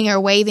honking or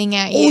waving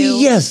at you. Oh,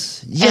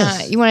 yes.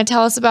 You want to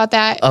tell us about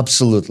that?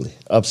 Absolutely.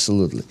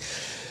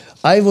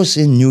 I was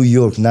in New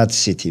York, not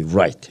city,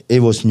 right.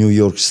 It was New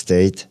York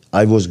State.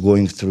 I was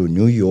going through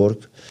New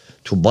York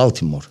to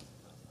Baltimore,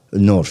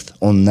 north,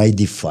 on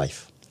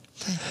 95.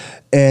 Okay.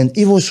 And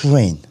it was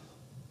rain.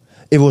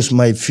 It was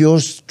my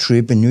first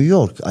trip in New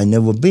York. I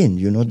never been,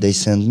 they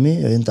sent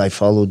me and I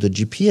followed the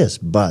GPS.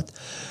 But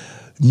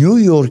New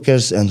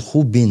Yorkers and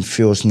who been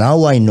first,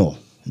 now I know.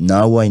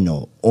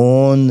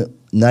 On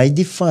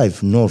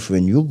 95 north,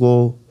 when you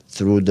go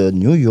through the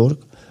New York,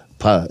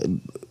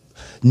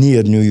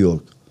 near New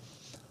York,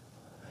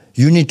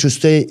 you need to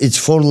stay, it's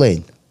 4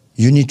 lane.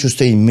 You need to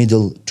stay in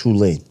middle 2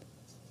 lane.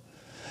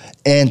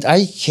 And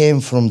I came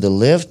from the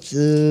left.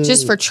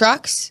 Just for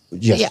trucks?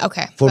 Yes. Yeah,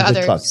 okay. For the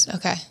others, trucks.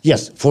 Okay.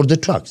 Yes, for the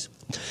trucks.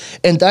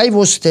 And I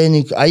was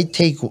standing, I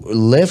take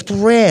left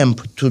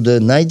ramp to the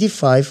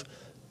 95,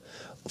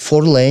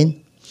 4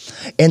 lane,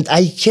 and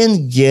I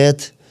can't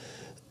get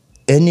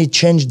any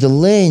change the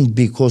lane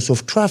because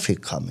of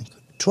traffic coming.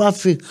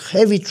 traffic,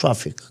 heavy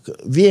traffic,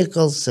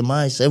 vehicles,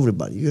 semis,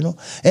 everybody, you know.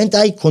 And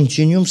I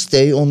continue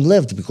stay on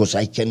left because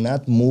I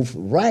cannot move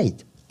right.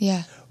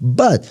 Yeah.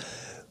 But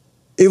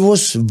it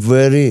was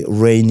very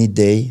rainy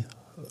day,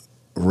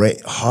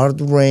 hard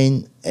rain,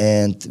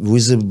 and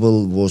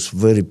visible was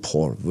very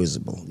poor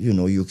visible. You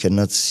know, you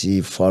cannot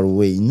see far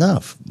away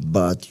enough,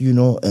 but, you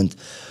know, and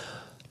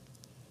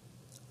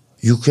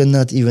you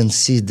cannot even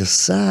see the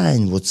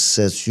sign what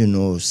says, you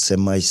know,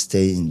 semi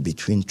stay in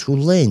between two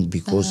lanes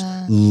because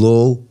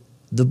low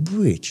the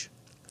bridge.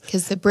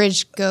 Because the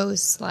bridge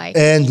goes like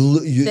And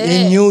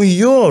in New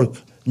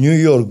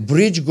York,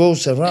 bridge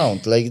goes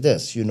around like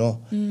this, you know.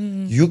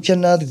 You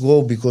cannot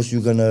go because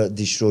you're going to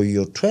destroy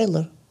your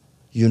trailer.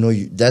 You know,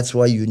 that's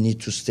why you need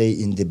to stay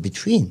in the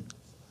between.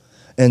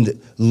 And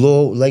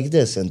low like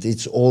this, and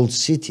it's old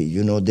city,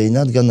 you know, they're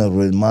not going to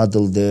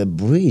remodel the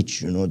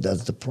bridge, you know,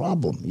 that's the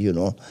problem, you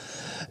know.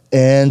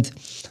 And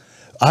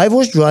I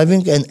was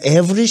driving, and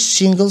every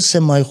single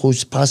semi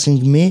who's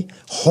passing me,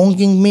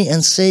 honking me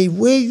and say,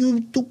 where you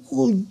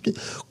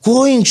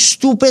going,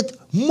 stupid?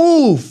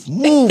 Move.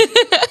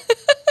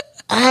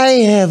 I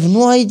have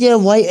no idea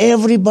why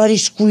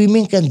everybody's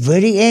screaming and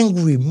very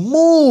angry.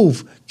 Move.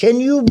 Can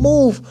you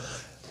move?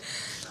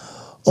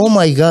 Oh,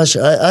 my gosh.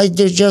 I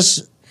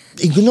just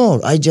ignore.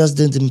 I just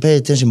didn't pay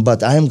attention.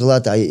 But I am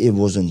glad it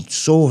wasn't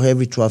so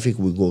heavy traffic.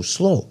 We go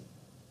slow.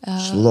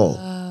 Slow.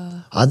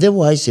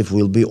 Otherwise, if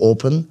we'll be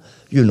open,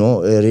 you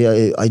know,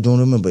 area, I don't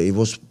remember. It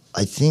was,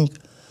 I think,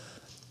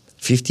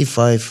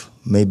 55,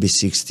 maybe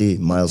 60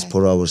 miles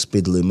per hour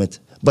speed limit.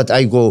 But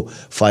I go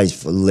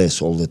 5 less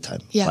all the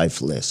time. Yeah.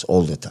 5 less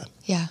all the time.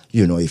 Yeah.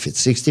 You know, if it's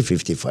 60,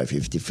 55,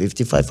 50,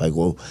 55, I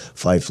go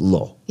 5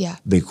 low. Yeah.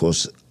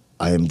 Because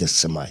I am the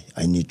semi.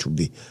 I need to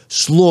be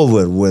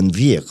slower when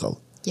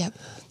vehicle. Yep.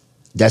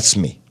 That's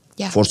me.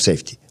 Yeah. For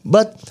safety.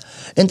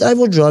 And I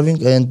was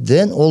driving, and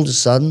then all of a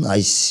sudden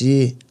I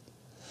see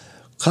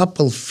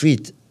couple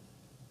feet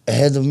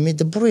ahead of me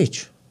the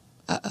bridge.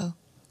 Uh-oh.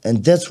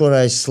 And that's where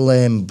I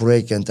slam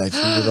brake, and I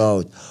figured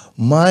out,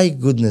 my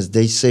goodness,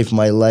 they saved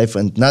my life,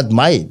 and not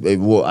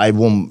I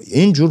won't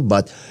injure,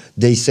 but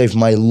they saved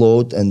my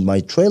load and my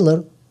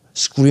trailer,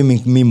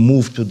 screaming me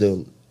move to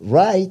the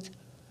right,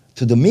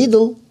 to the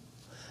middle.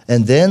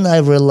 And then I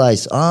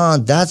realized,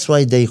 that's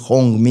why they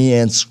honked me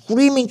and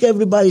screaming,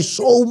 everybody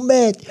so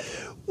mad.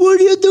 What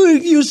are you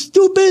doing, you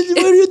stupid?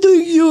 What are you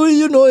doing,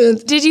 you know?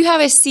 And Did you have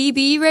a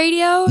CB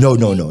radio?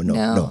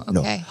 No.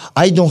 Okay.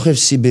 I don't have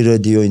CB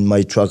radio in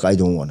my truck. I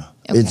don't want to.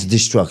 Okay. It's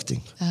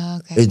distracting.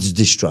 Okay. It's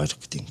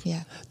distracting.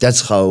 Yeah.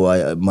 That's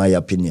how my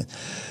opinion.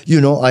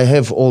 You know, I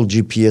have all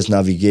GPS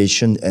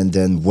navigation and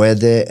then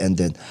weather, and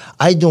then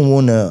I don't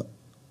want to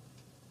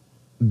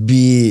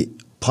be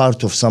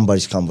part of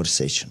somebody's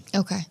conversation.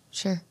 Okay.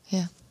 Sure.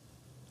 Yeah.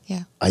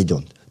 Yeah. I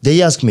don't.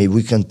 They ask me,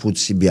 we can put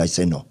CB. I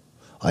say no.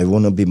 I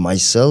want to be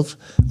myself,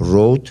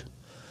 road,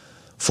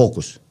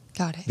 focus.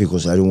 Got it.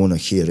 Because I don't want to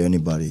hear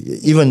anybody.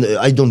 Even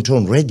I don't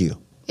turn radio.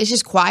 It's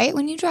just quiet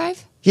when you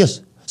drive?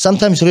 Yes.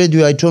 Sometimes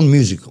radio, I turn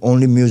music.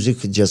 Only music,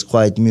 just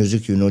quiet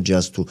music, you know,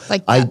 just to...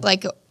 Like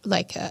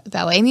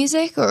ballet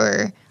music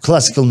or...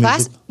 Classical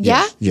music.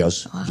 Yeah?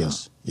 Yes, Wow.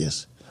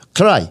 yes.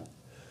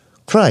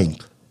 Crying.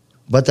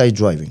 But I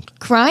driving.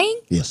 Crying?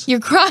 Yes. You're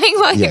crying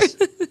while Yes.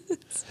 you're...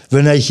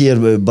 When I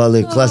hear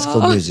ballet,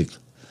 classical music,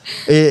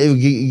 it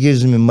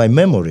gives me my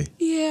memory.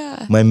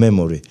 Yeah. My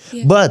memory.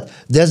 Yeah. But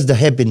that's the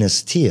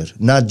happiness tear,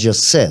 not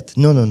just sad.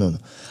 No.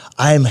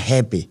 I am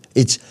happy.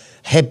 It's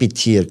happy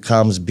tear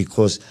comes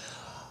because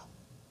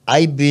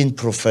I've been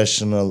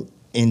professional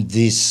in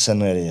this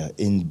scenario,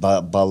 in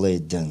ballet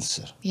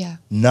dancer. Yeah.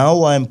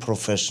 Now I'm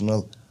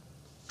professional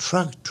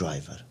truck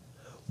driver.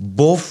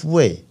 Both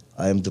way,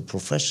 I am the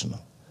professional.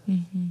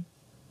 Mm-hmm.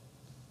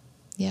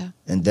 Yeah.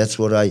 And that's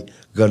what I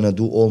gonna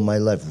do all my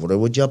life.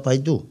 Whatever job I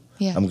do,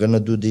 Yeah. I'm gonna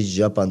do this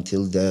job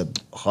until the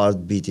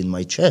heart beat in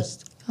my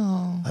chest.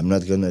 Oh. I'm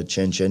not gonna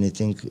change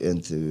anything,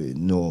 and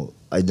no,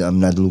 I'm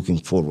not looking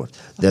forward.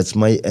 That's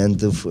my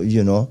end of,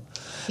 you know.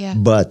 Yeah.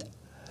 But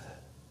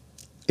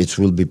it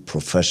will be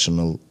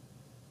professional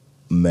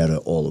matter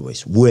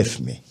always with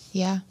me.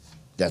 Yeah.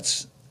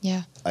 That's,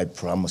 Yeah. I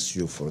promise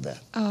you for that.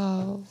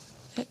 Oh,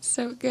 that's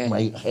so good.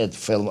 My head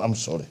fell. I'm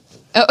sorry.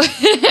 Oh.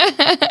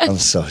 I'm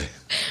sorry.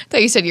 I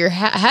thought you said your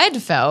head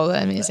fell.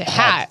 I mean, it's a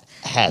hat.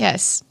 Hat.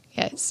 Yes.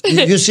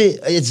 You see,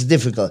 it's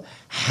difficult.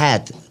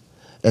 Hat.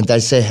 And I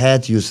say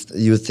hat, you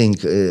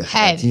think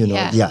Head, you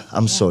know. yeah.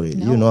 I'm sorry.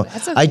 No, you know,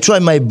 that's okay. I try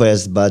my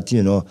best, but,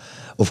 you know,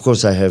 of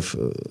course I have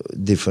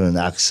different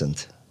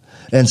accent.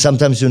 And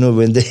sometimes, you know,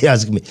 when they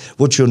ask me,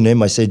 what's your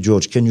name? I say,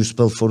 George, can you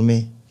spell for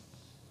me?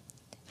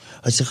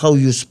 I say, how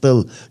you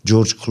spell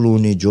George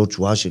Clooney, George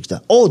Washington?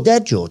 Oh,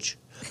 that George.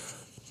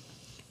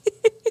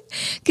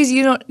 Because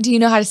do you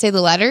know how to say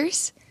the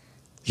letters?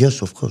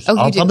 Yes, of course. Oh,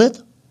 you do?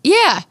 Alphabet?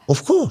 Yeah.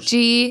 Of course.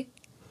 G,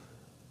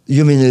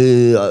 You mean...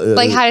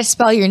 like how to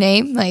spell your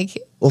name? Like,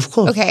 Of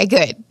course. okay,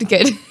 good.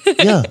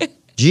 Yeah.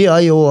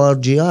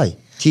 Giorgi.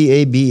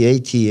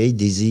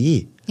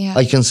 Tabatadze.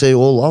 Yeah. I can say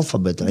all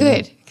alphabet. I know.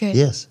 Good.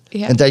 Yes.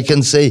 Yeah. And I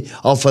can say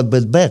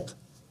alphabet back.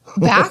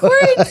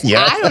 Backwards?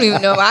 Yeah. I don't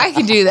even know if I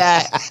could do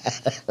that.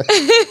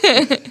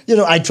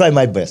 I try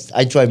my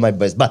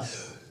best. But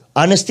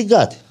honest to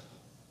God,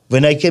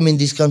 when I came in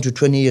this country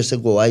 20 years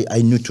ago,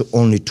 I knew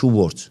only two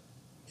words.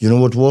 You know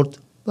what word?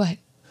 What?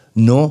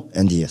 No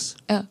and yes.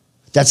 Oh.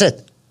 That's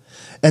it.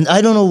 And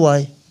I don't know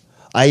why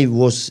I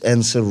was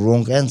answer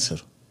wrong answer.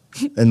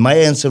 And my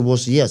answer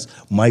was yes.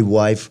 My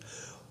wife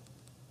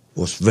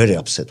was very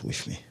upset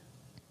with me.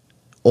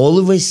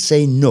 Always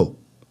say no.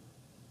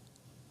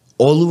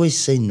 Always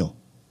say no.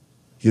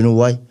 You know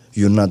why?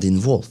 You're not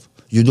involved.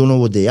 You don't know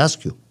what they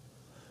ask you.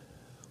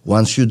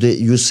 Once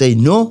you say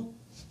no,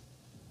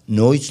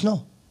 no, it's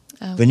no.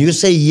 Oh. When you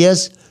say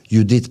yes,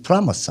 you did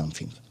promise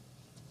something.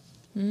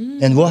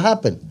 And what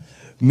happened?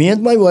 Me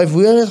and my wife,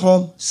 we are at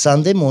home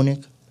Sunday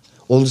morning.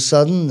 All of a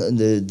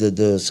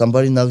sudden,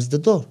 somebody knocks the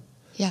door.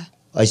 Yeah.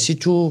 I see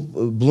two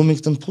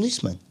Bloomington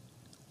policemen.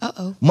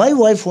 Uh-oh. My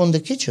wife was in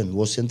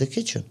the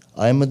kitchen.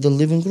 I am at the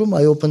living room.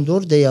 I open door.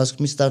 They ask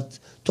me, start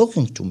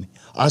talking to me.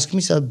 Ask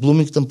me, sir,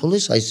 Bloomington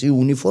police. I see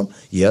uniform.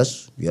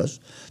 Yes.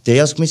 They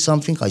ask me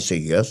something. I say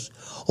yes.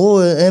 Oh,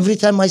 every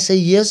time I say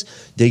yes,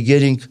 they're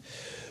getting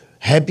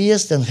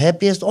happiest and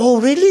happiest. Oh,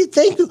 really?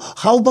 Thank you.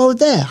 How about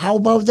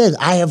that?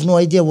 I have no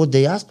idea what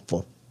they asked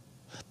for.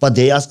 But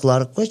they ask a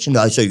lot of questions.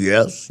 I say,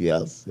 yes,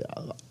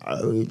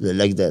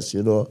 like this,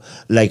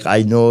 like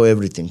I know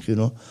everything,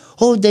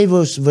 Oh, they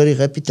were very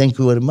happy, thank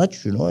you very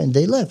much, and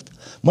they left.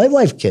 My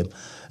wife came,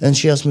 and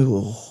she asked me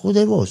who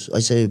they was.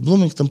 I say,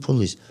 Bloomington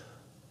police.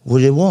 What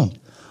do they want?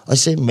 I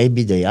say,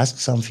 maybe they asked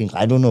something,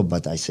 I don't know,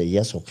 but I say,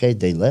 yes, okay,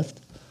 they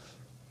left.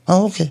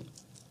 Oh, okay.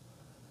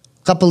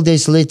 Couple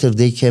days later,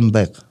 they came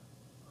back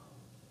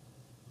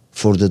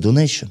for the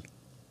donation.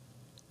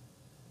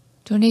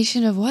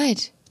 Donation of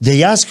what?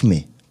 They asked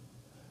me,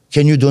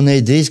 can you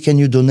donate this? Can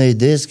you donate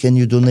this? Can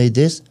you donate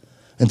this?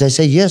 And I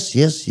say, yes.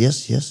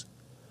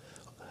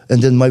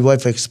 And then my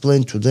wife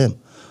explained to them,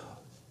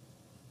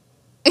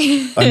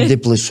 I'm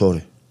deeply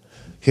sorry.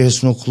 He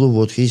has no clue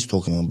what he's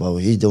talking about.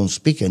 He don't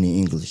speak any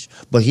English.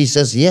 But he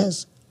says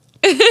yes.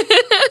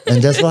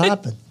 And that's what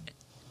happened.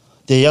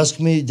 They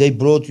asked me, they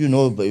brought, for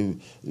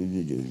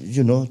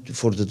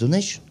the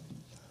donation.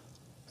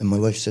 And my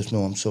wife says,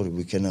 no, I'm sorry,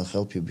 we cannot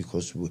help you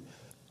because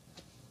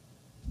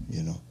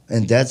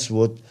And that's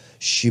what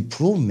she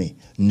proved me.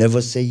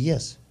 Never say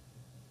yes.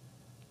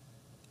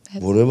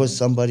 Whatever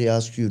somebody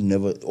asks you,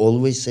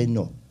 always say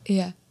no.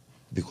 Yeah.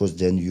 Because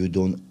then you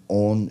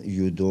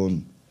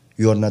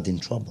are not in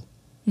trouble.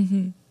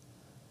 Mm-hmm.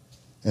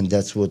 And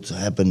that's what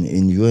happened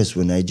in U.S.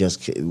 when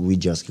we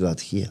just got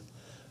here.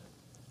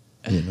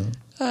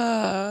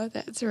 Oh,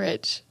 that's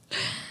rich.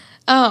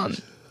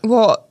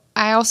 Well,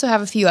 I also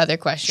have a few other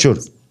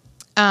questions.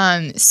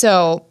 Sure.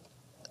 So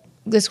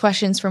this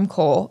question's from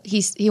Cole.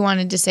 He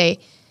wanted to say,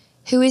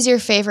 who is your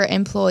favorite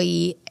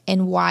employee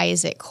and why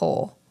is it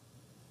Cole?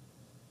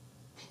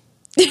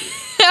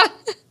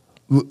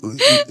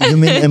 You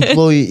mean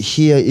employee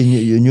here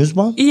in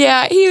Newsbound?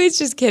 Yeah, he was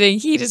just kidding.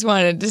 He just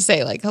wanted to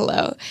say like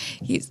hello.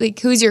 He's like,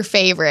 who's your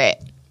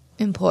favorite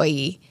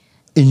employee?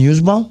 In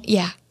Newsbound?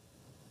 Yeah.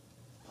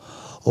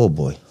 Oh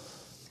boy.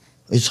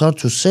 It's hard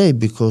to say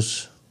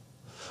because,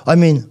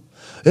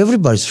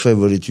 everybody's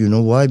favorite, you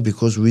know why?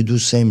 Because we do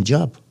same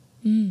job.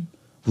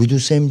 We do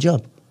same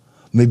job.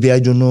 Maybe I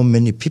don't know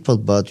many people,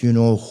 but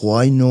who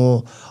I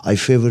know, I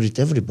favorite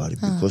everybody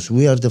because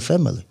we are the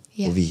family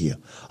over here.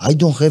 I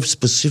don't have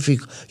specific,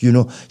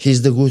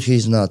 he's the good,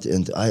 he's not.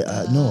 And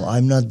no,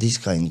 I'm not this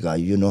kind of guy,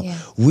 Yeah.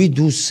 We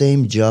do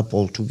same job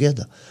all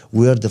together.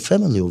 We are the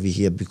family over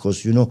here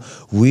because,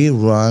 we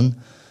run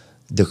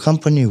the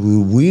company,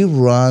 we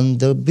run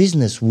the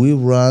business, we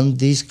run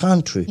this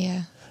country.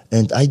 Yeah.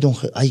 And I don't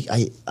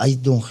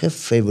have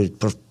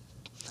favorite,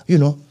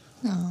 No.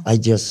 I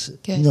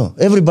just, Good. no,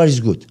 everybody's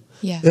good.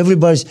 Yeah.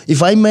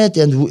 If I met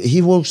and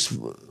he works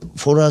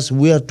for us,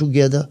 we are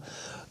together,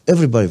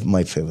 everybody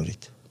my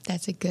favorite.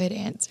 That's a good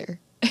answer.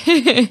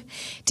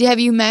 Have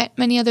you met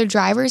many other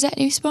drivers at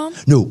Nussbaum?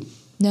 No.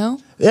 No?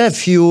 A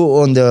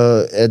few at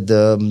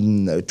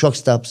the truck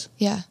stops.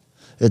 Yeah.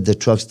 At the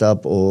truck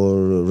stop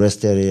or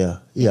rest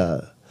area,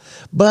 yeah.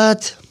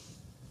 But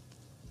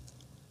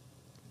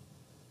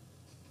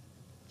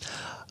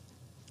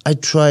I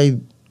try,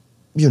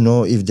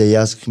 if they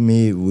ask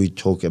me, we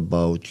talk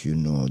about,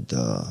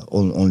 the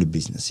only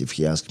business. If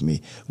he asks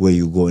me where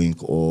you going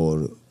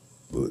or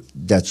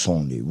that's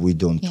only. We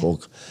don't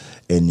talk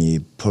any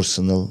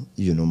personal,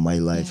 my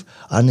life.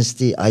 Yeah.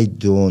 Honestly, I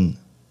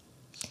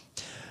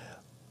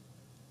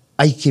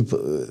keep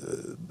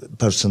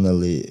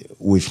personally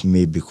with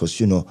me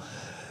because,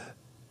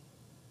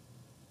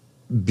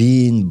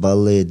 being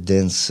ballet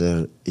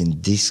dancer in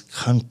this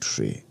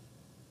country,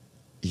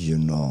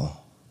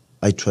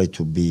 I try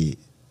to be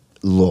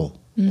low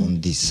on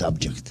this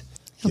subject,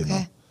 you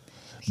know.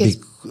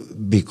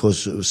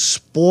 Because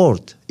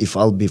sport, if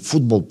I'll be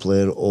football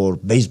player or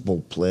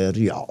baseball player,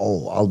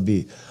 I'll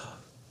be,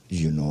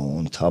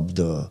 on top of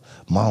the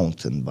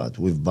mountain. But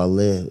with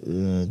ballet,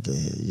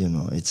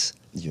 it's,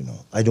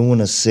 I don't want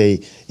to say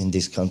in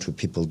this country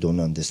people don't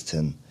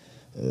understand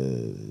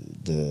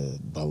the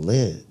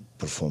ballet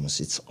performance.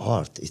 It's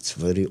art. It's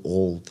very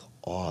old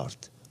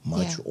art,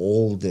 much Yeah.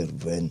 older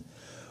than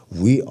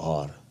we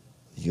are.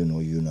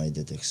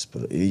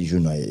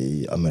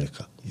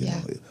 America. Yeah.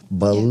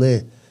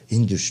 Ballet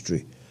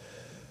industry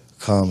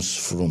comes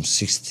from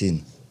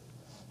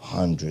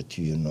 1600.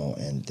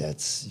 And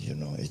that's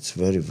it's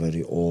very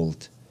very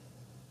old.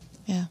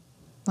 Yeah.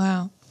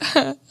 Wow.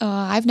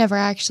 I've never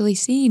actually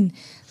seen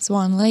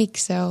Swan Lake,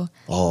 so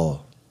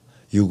Oh,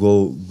 you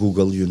go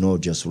Google,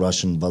 just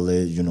Russian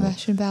ballet,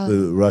 Russian ballet.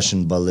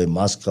 Russian ballet,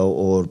 Moscow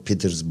or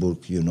Petersburg,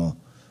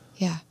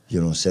 Yeah.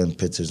 St.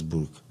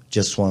 Petersburg.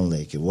 Just Swan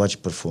Lake.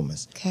 Watch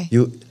performance. Okay.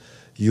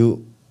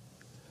 You,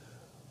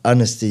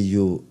 honestly,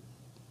 you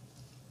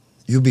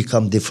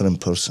become different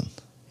person.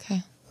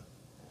 Okay.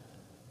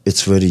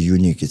 It's very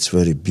unique. It's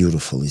very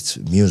beautiful. It's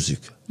music,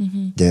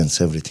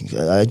 dance, everything.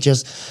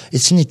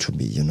 It's need to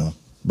be,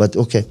 But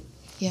okay.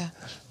 Yeah.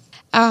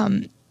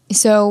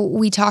 So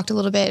we talked a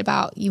little bit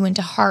about you went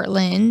to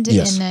Heartland,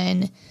 Yes. and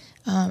then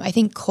I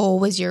think Cole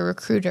was your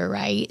recruiter,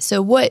 right?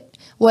 So what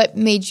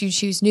made you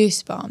choose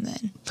Nussbaum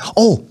then?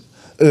 Oh,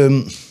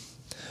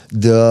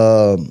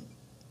 the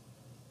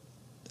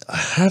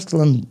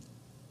Heartland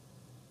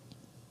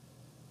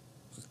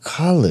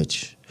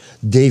College,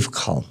 Dave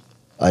Kalm.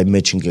 I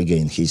mentioned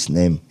again his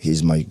name.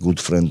 He's my good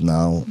friend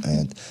now,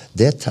 and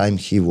that time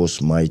he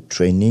was my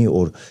trainee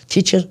or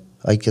teacher.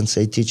 I can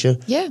say teacher.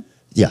 Yeah.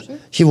 Yeah, Sure.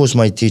 he was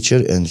my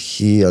teacher, and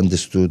he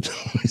understood.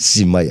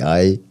 See my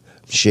eye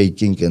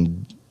shaking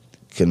and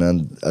can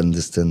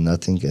understand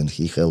nothing, and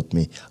he helped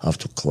me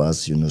after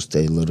class.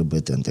 Stay a little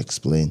bit and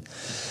explain,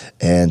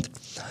 and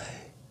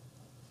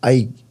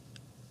I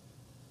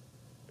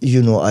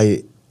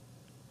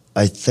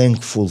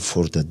thankful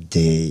for the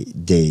day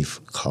Dave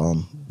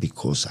come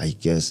because I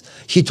guess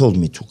he told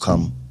me to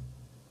come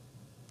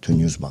to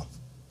Nussbaum.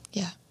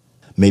 Yeah.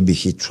 Maybe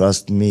he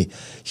trust me.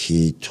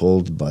 He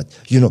told, but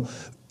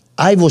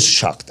I was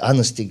shocked.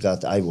 Honestly,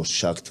 God, I was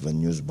shocked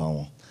when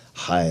Nussbaum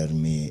hired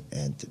me.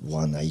 And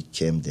when I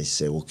came, they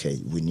say, "Okay,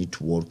 we need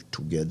to work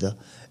together,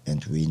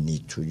 and we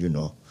need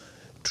to,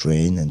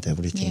 train and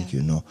everything."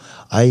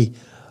 Yeah.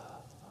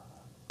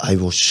 I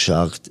was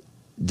shocked.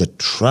 The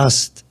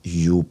trust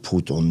you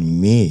put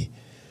on me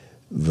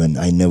when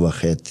I never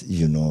had,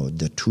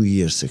 the 2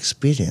 years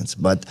experience.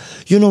 But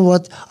you know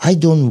what? I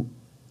don't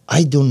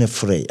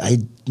afraid. I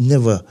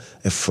never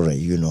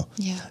afraid,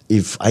 Yeah.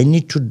 If I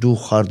need to do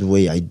hard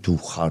way, I do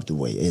hard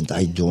way, and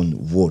I don't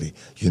worry.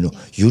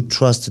 You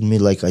trusted me,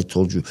 like I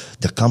told you.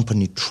 The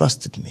company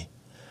trusted me.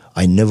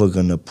 I never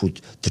gonna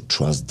put the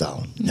trust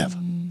down. Never.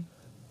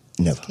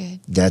 Never. good.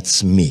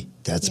 That's me.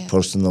 That's Yeah.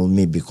 personal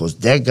me, because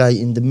that guy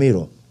in the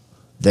middle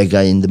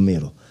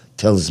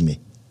tells me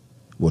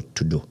what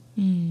to do.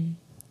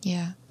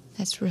 Yeah,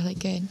 that's really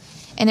good.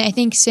 And I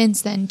think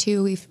since then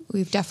too,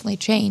 we've definitely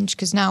changed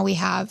because now we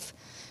have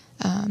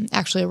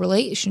actually a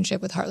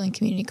relationship with Heartland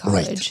Community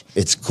College. Right.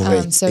 It's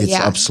great. So, it's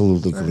yeah,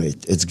 absolutely for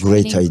great. It's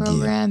great training idea.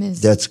 program is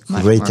That's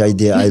much great more-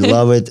 idea. I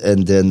love it.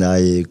 And then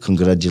I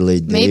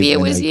congratulate Dave. Maybe it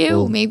and was I you.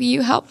 call- Maybe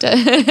you helped us.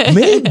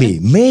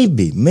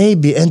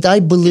 Maybe. And I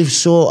believe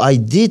so. I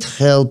did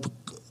help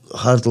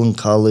Heartland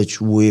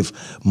College with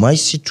my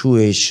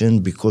situation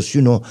because,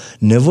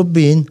 never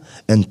been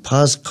and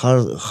past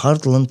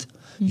Heartland,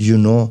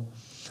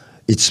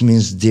 it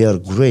means they are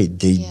great.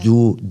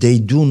 They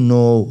do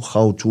know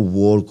how to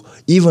work,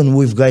 even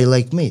with guy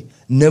like me,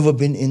 never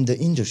been in the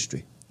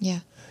industry. Yeah.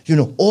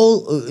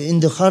 All in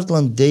the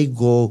Heartland, they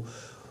go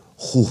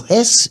who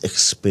has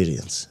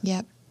experience,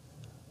 Yep.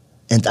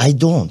 and I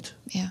don't.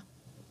 Yeah.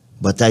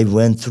 But I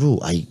went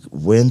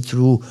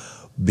through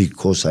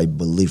because I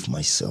believe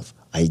myself.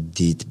 I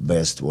did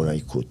best what I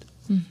could,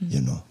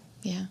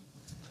 Yeah.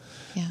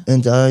 Yeah.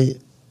 And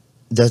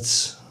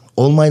that's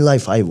all my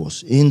life I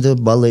was in the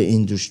ballet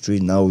industry,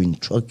 now in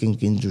trucking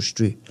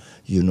industry,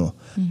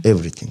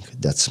 everything.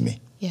 That's me.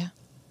 Yeah.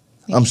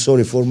 I'm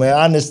sorry for my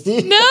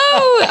honesty.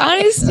 No,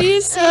 honesty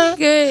is so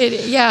good.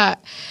 Yeah.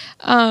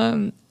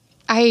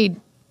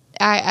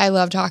 I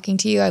love talking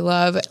to you. I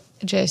love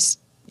just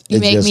you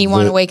It's make just me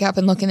want to very- wake up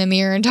and look in the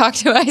mirror and talk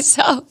to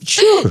myself.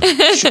 Sure.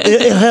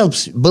 It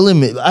helps. Believe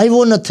me. I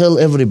want to tell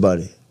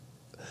everybody,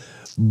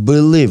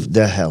 believe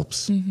that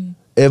helps.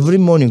 Every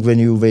morning when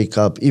you wake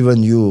up,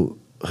 even you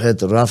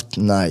had a rough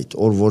night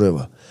or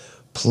whatever,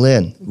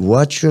 plan,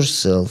 watch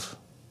yourself,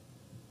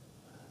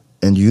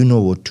 and you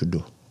know what to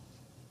do.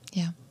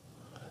 Yeah.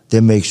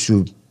 That makes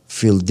you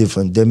feel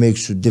different. That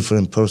makes you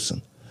different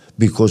person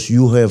because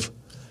you have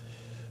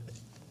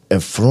in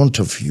front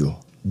of you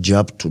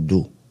job to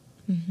do.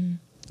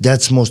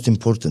 That's most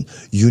important.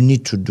 You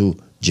need to do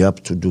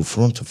job to do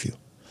front of you.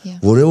 Yeah.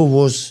 Whatever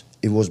was,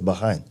 it was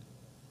behind.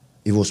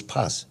 It was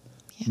past.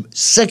 Yeah.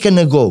 Second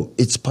ago,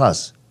 it's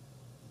past.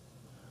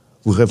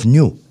 We have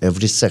new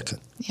every second.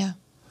 Yeah.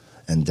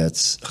 And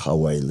that's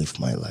how I live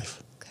my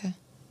life. Okay.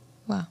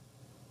 Wow.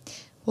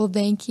 Well,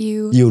 thank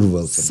you You're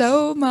welcome.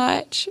 so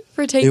much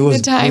for It taking was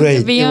the time great.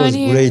 to be It on was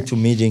here. great to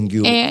meeting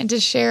you. And to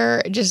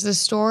share just the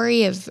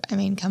story of,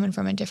 coming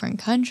from a different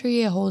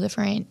country, a whole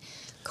different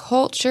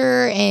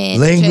culture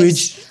and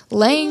language.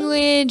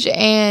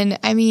 And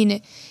I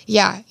mean,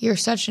 yeah, you're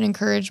such an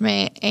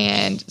encouragement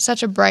and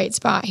such a bright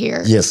spot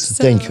here. Yes,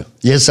 thank you.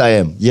 Yes, I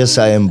am. Yes,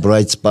 I am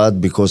bright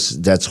spot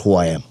because that's who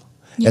I am.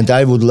 Yeah. And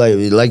I would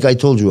like I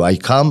told you, I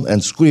come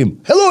and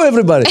scream, "Hello,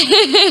 everybody!"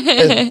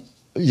 And,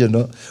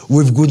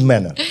 with good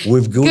manner.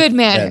 With good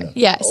manner.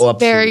 Yes,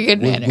 very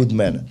good manner. With good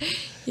manner.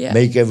 Yeah.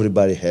 Make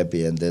everybody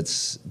happy, and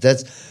that's.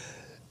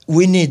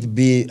 We need to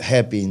be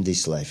happy in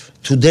this life.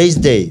 Today's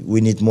day,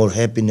 we need more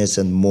happiness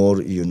and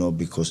more,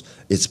 because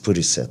it's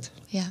pretty sad.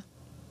 Yeah.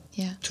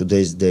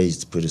 Today's day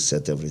is pretty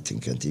sad,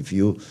 everything. And if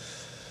you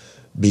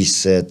be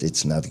sad,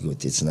 it's not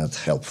good. It's not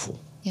helpful.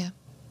 Yeah.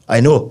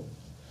 I know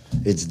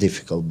it's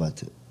difficult,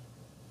 but...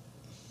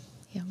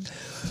 Yeah.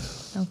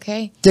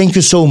 Okay. Thank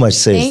you so much,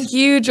 Saif. Thank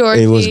you,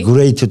 Georgie. It was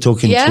great to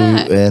talking to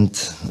you, and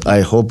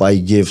I hope I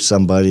give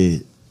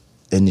somebody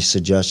any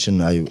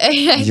suggestion. I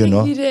think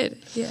you did.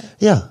 Yeah.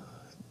 Yeah.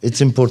 It's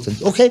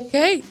important. Okay.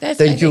 Okay.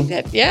 Thank you.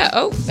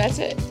 That's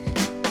it.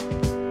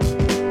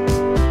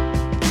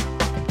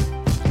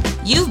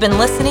 You've been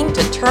listening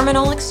to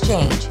Terminal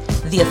Exchange,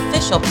 the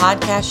official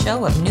podcast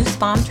show of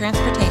Nussbaum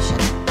Transportation.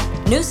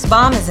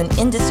 Nussbaum is an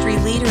industry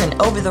leader in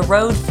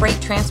over-the-road freight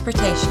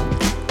transportation.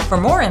 For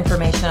more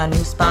information on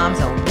Nussbaum's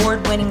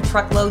award-winning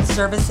truckload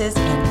services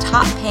and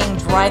top-paying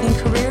driving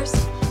careers,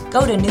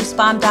 go to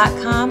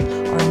nussbaum.com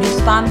or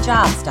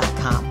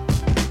nussbaumjobs.com.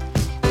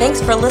 Thanks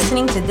for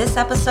listening to this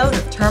episode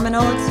of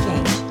Terminal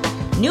Exchange.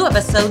 New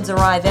episodes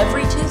arrive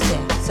every Tuesday,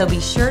 so be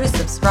sure to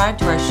subscribe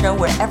to our show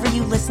wherever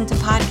you listen to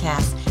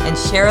podcasts and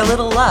share a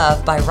little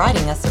love by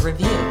writing us a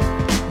review.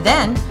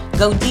 Then,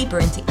 go deeper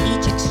into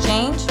each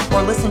exchange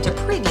or listen to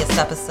previous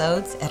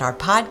episodes at our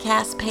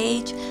podcast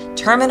page,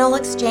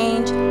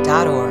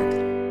 terminalexchange.org.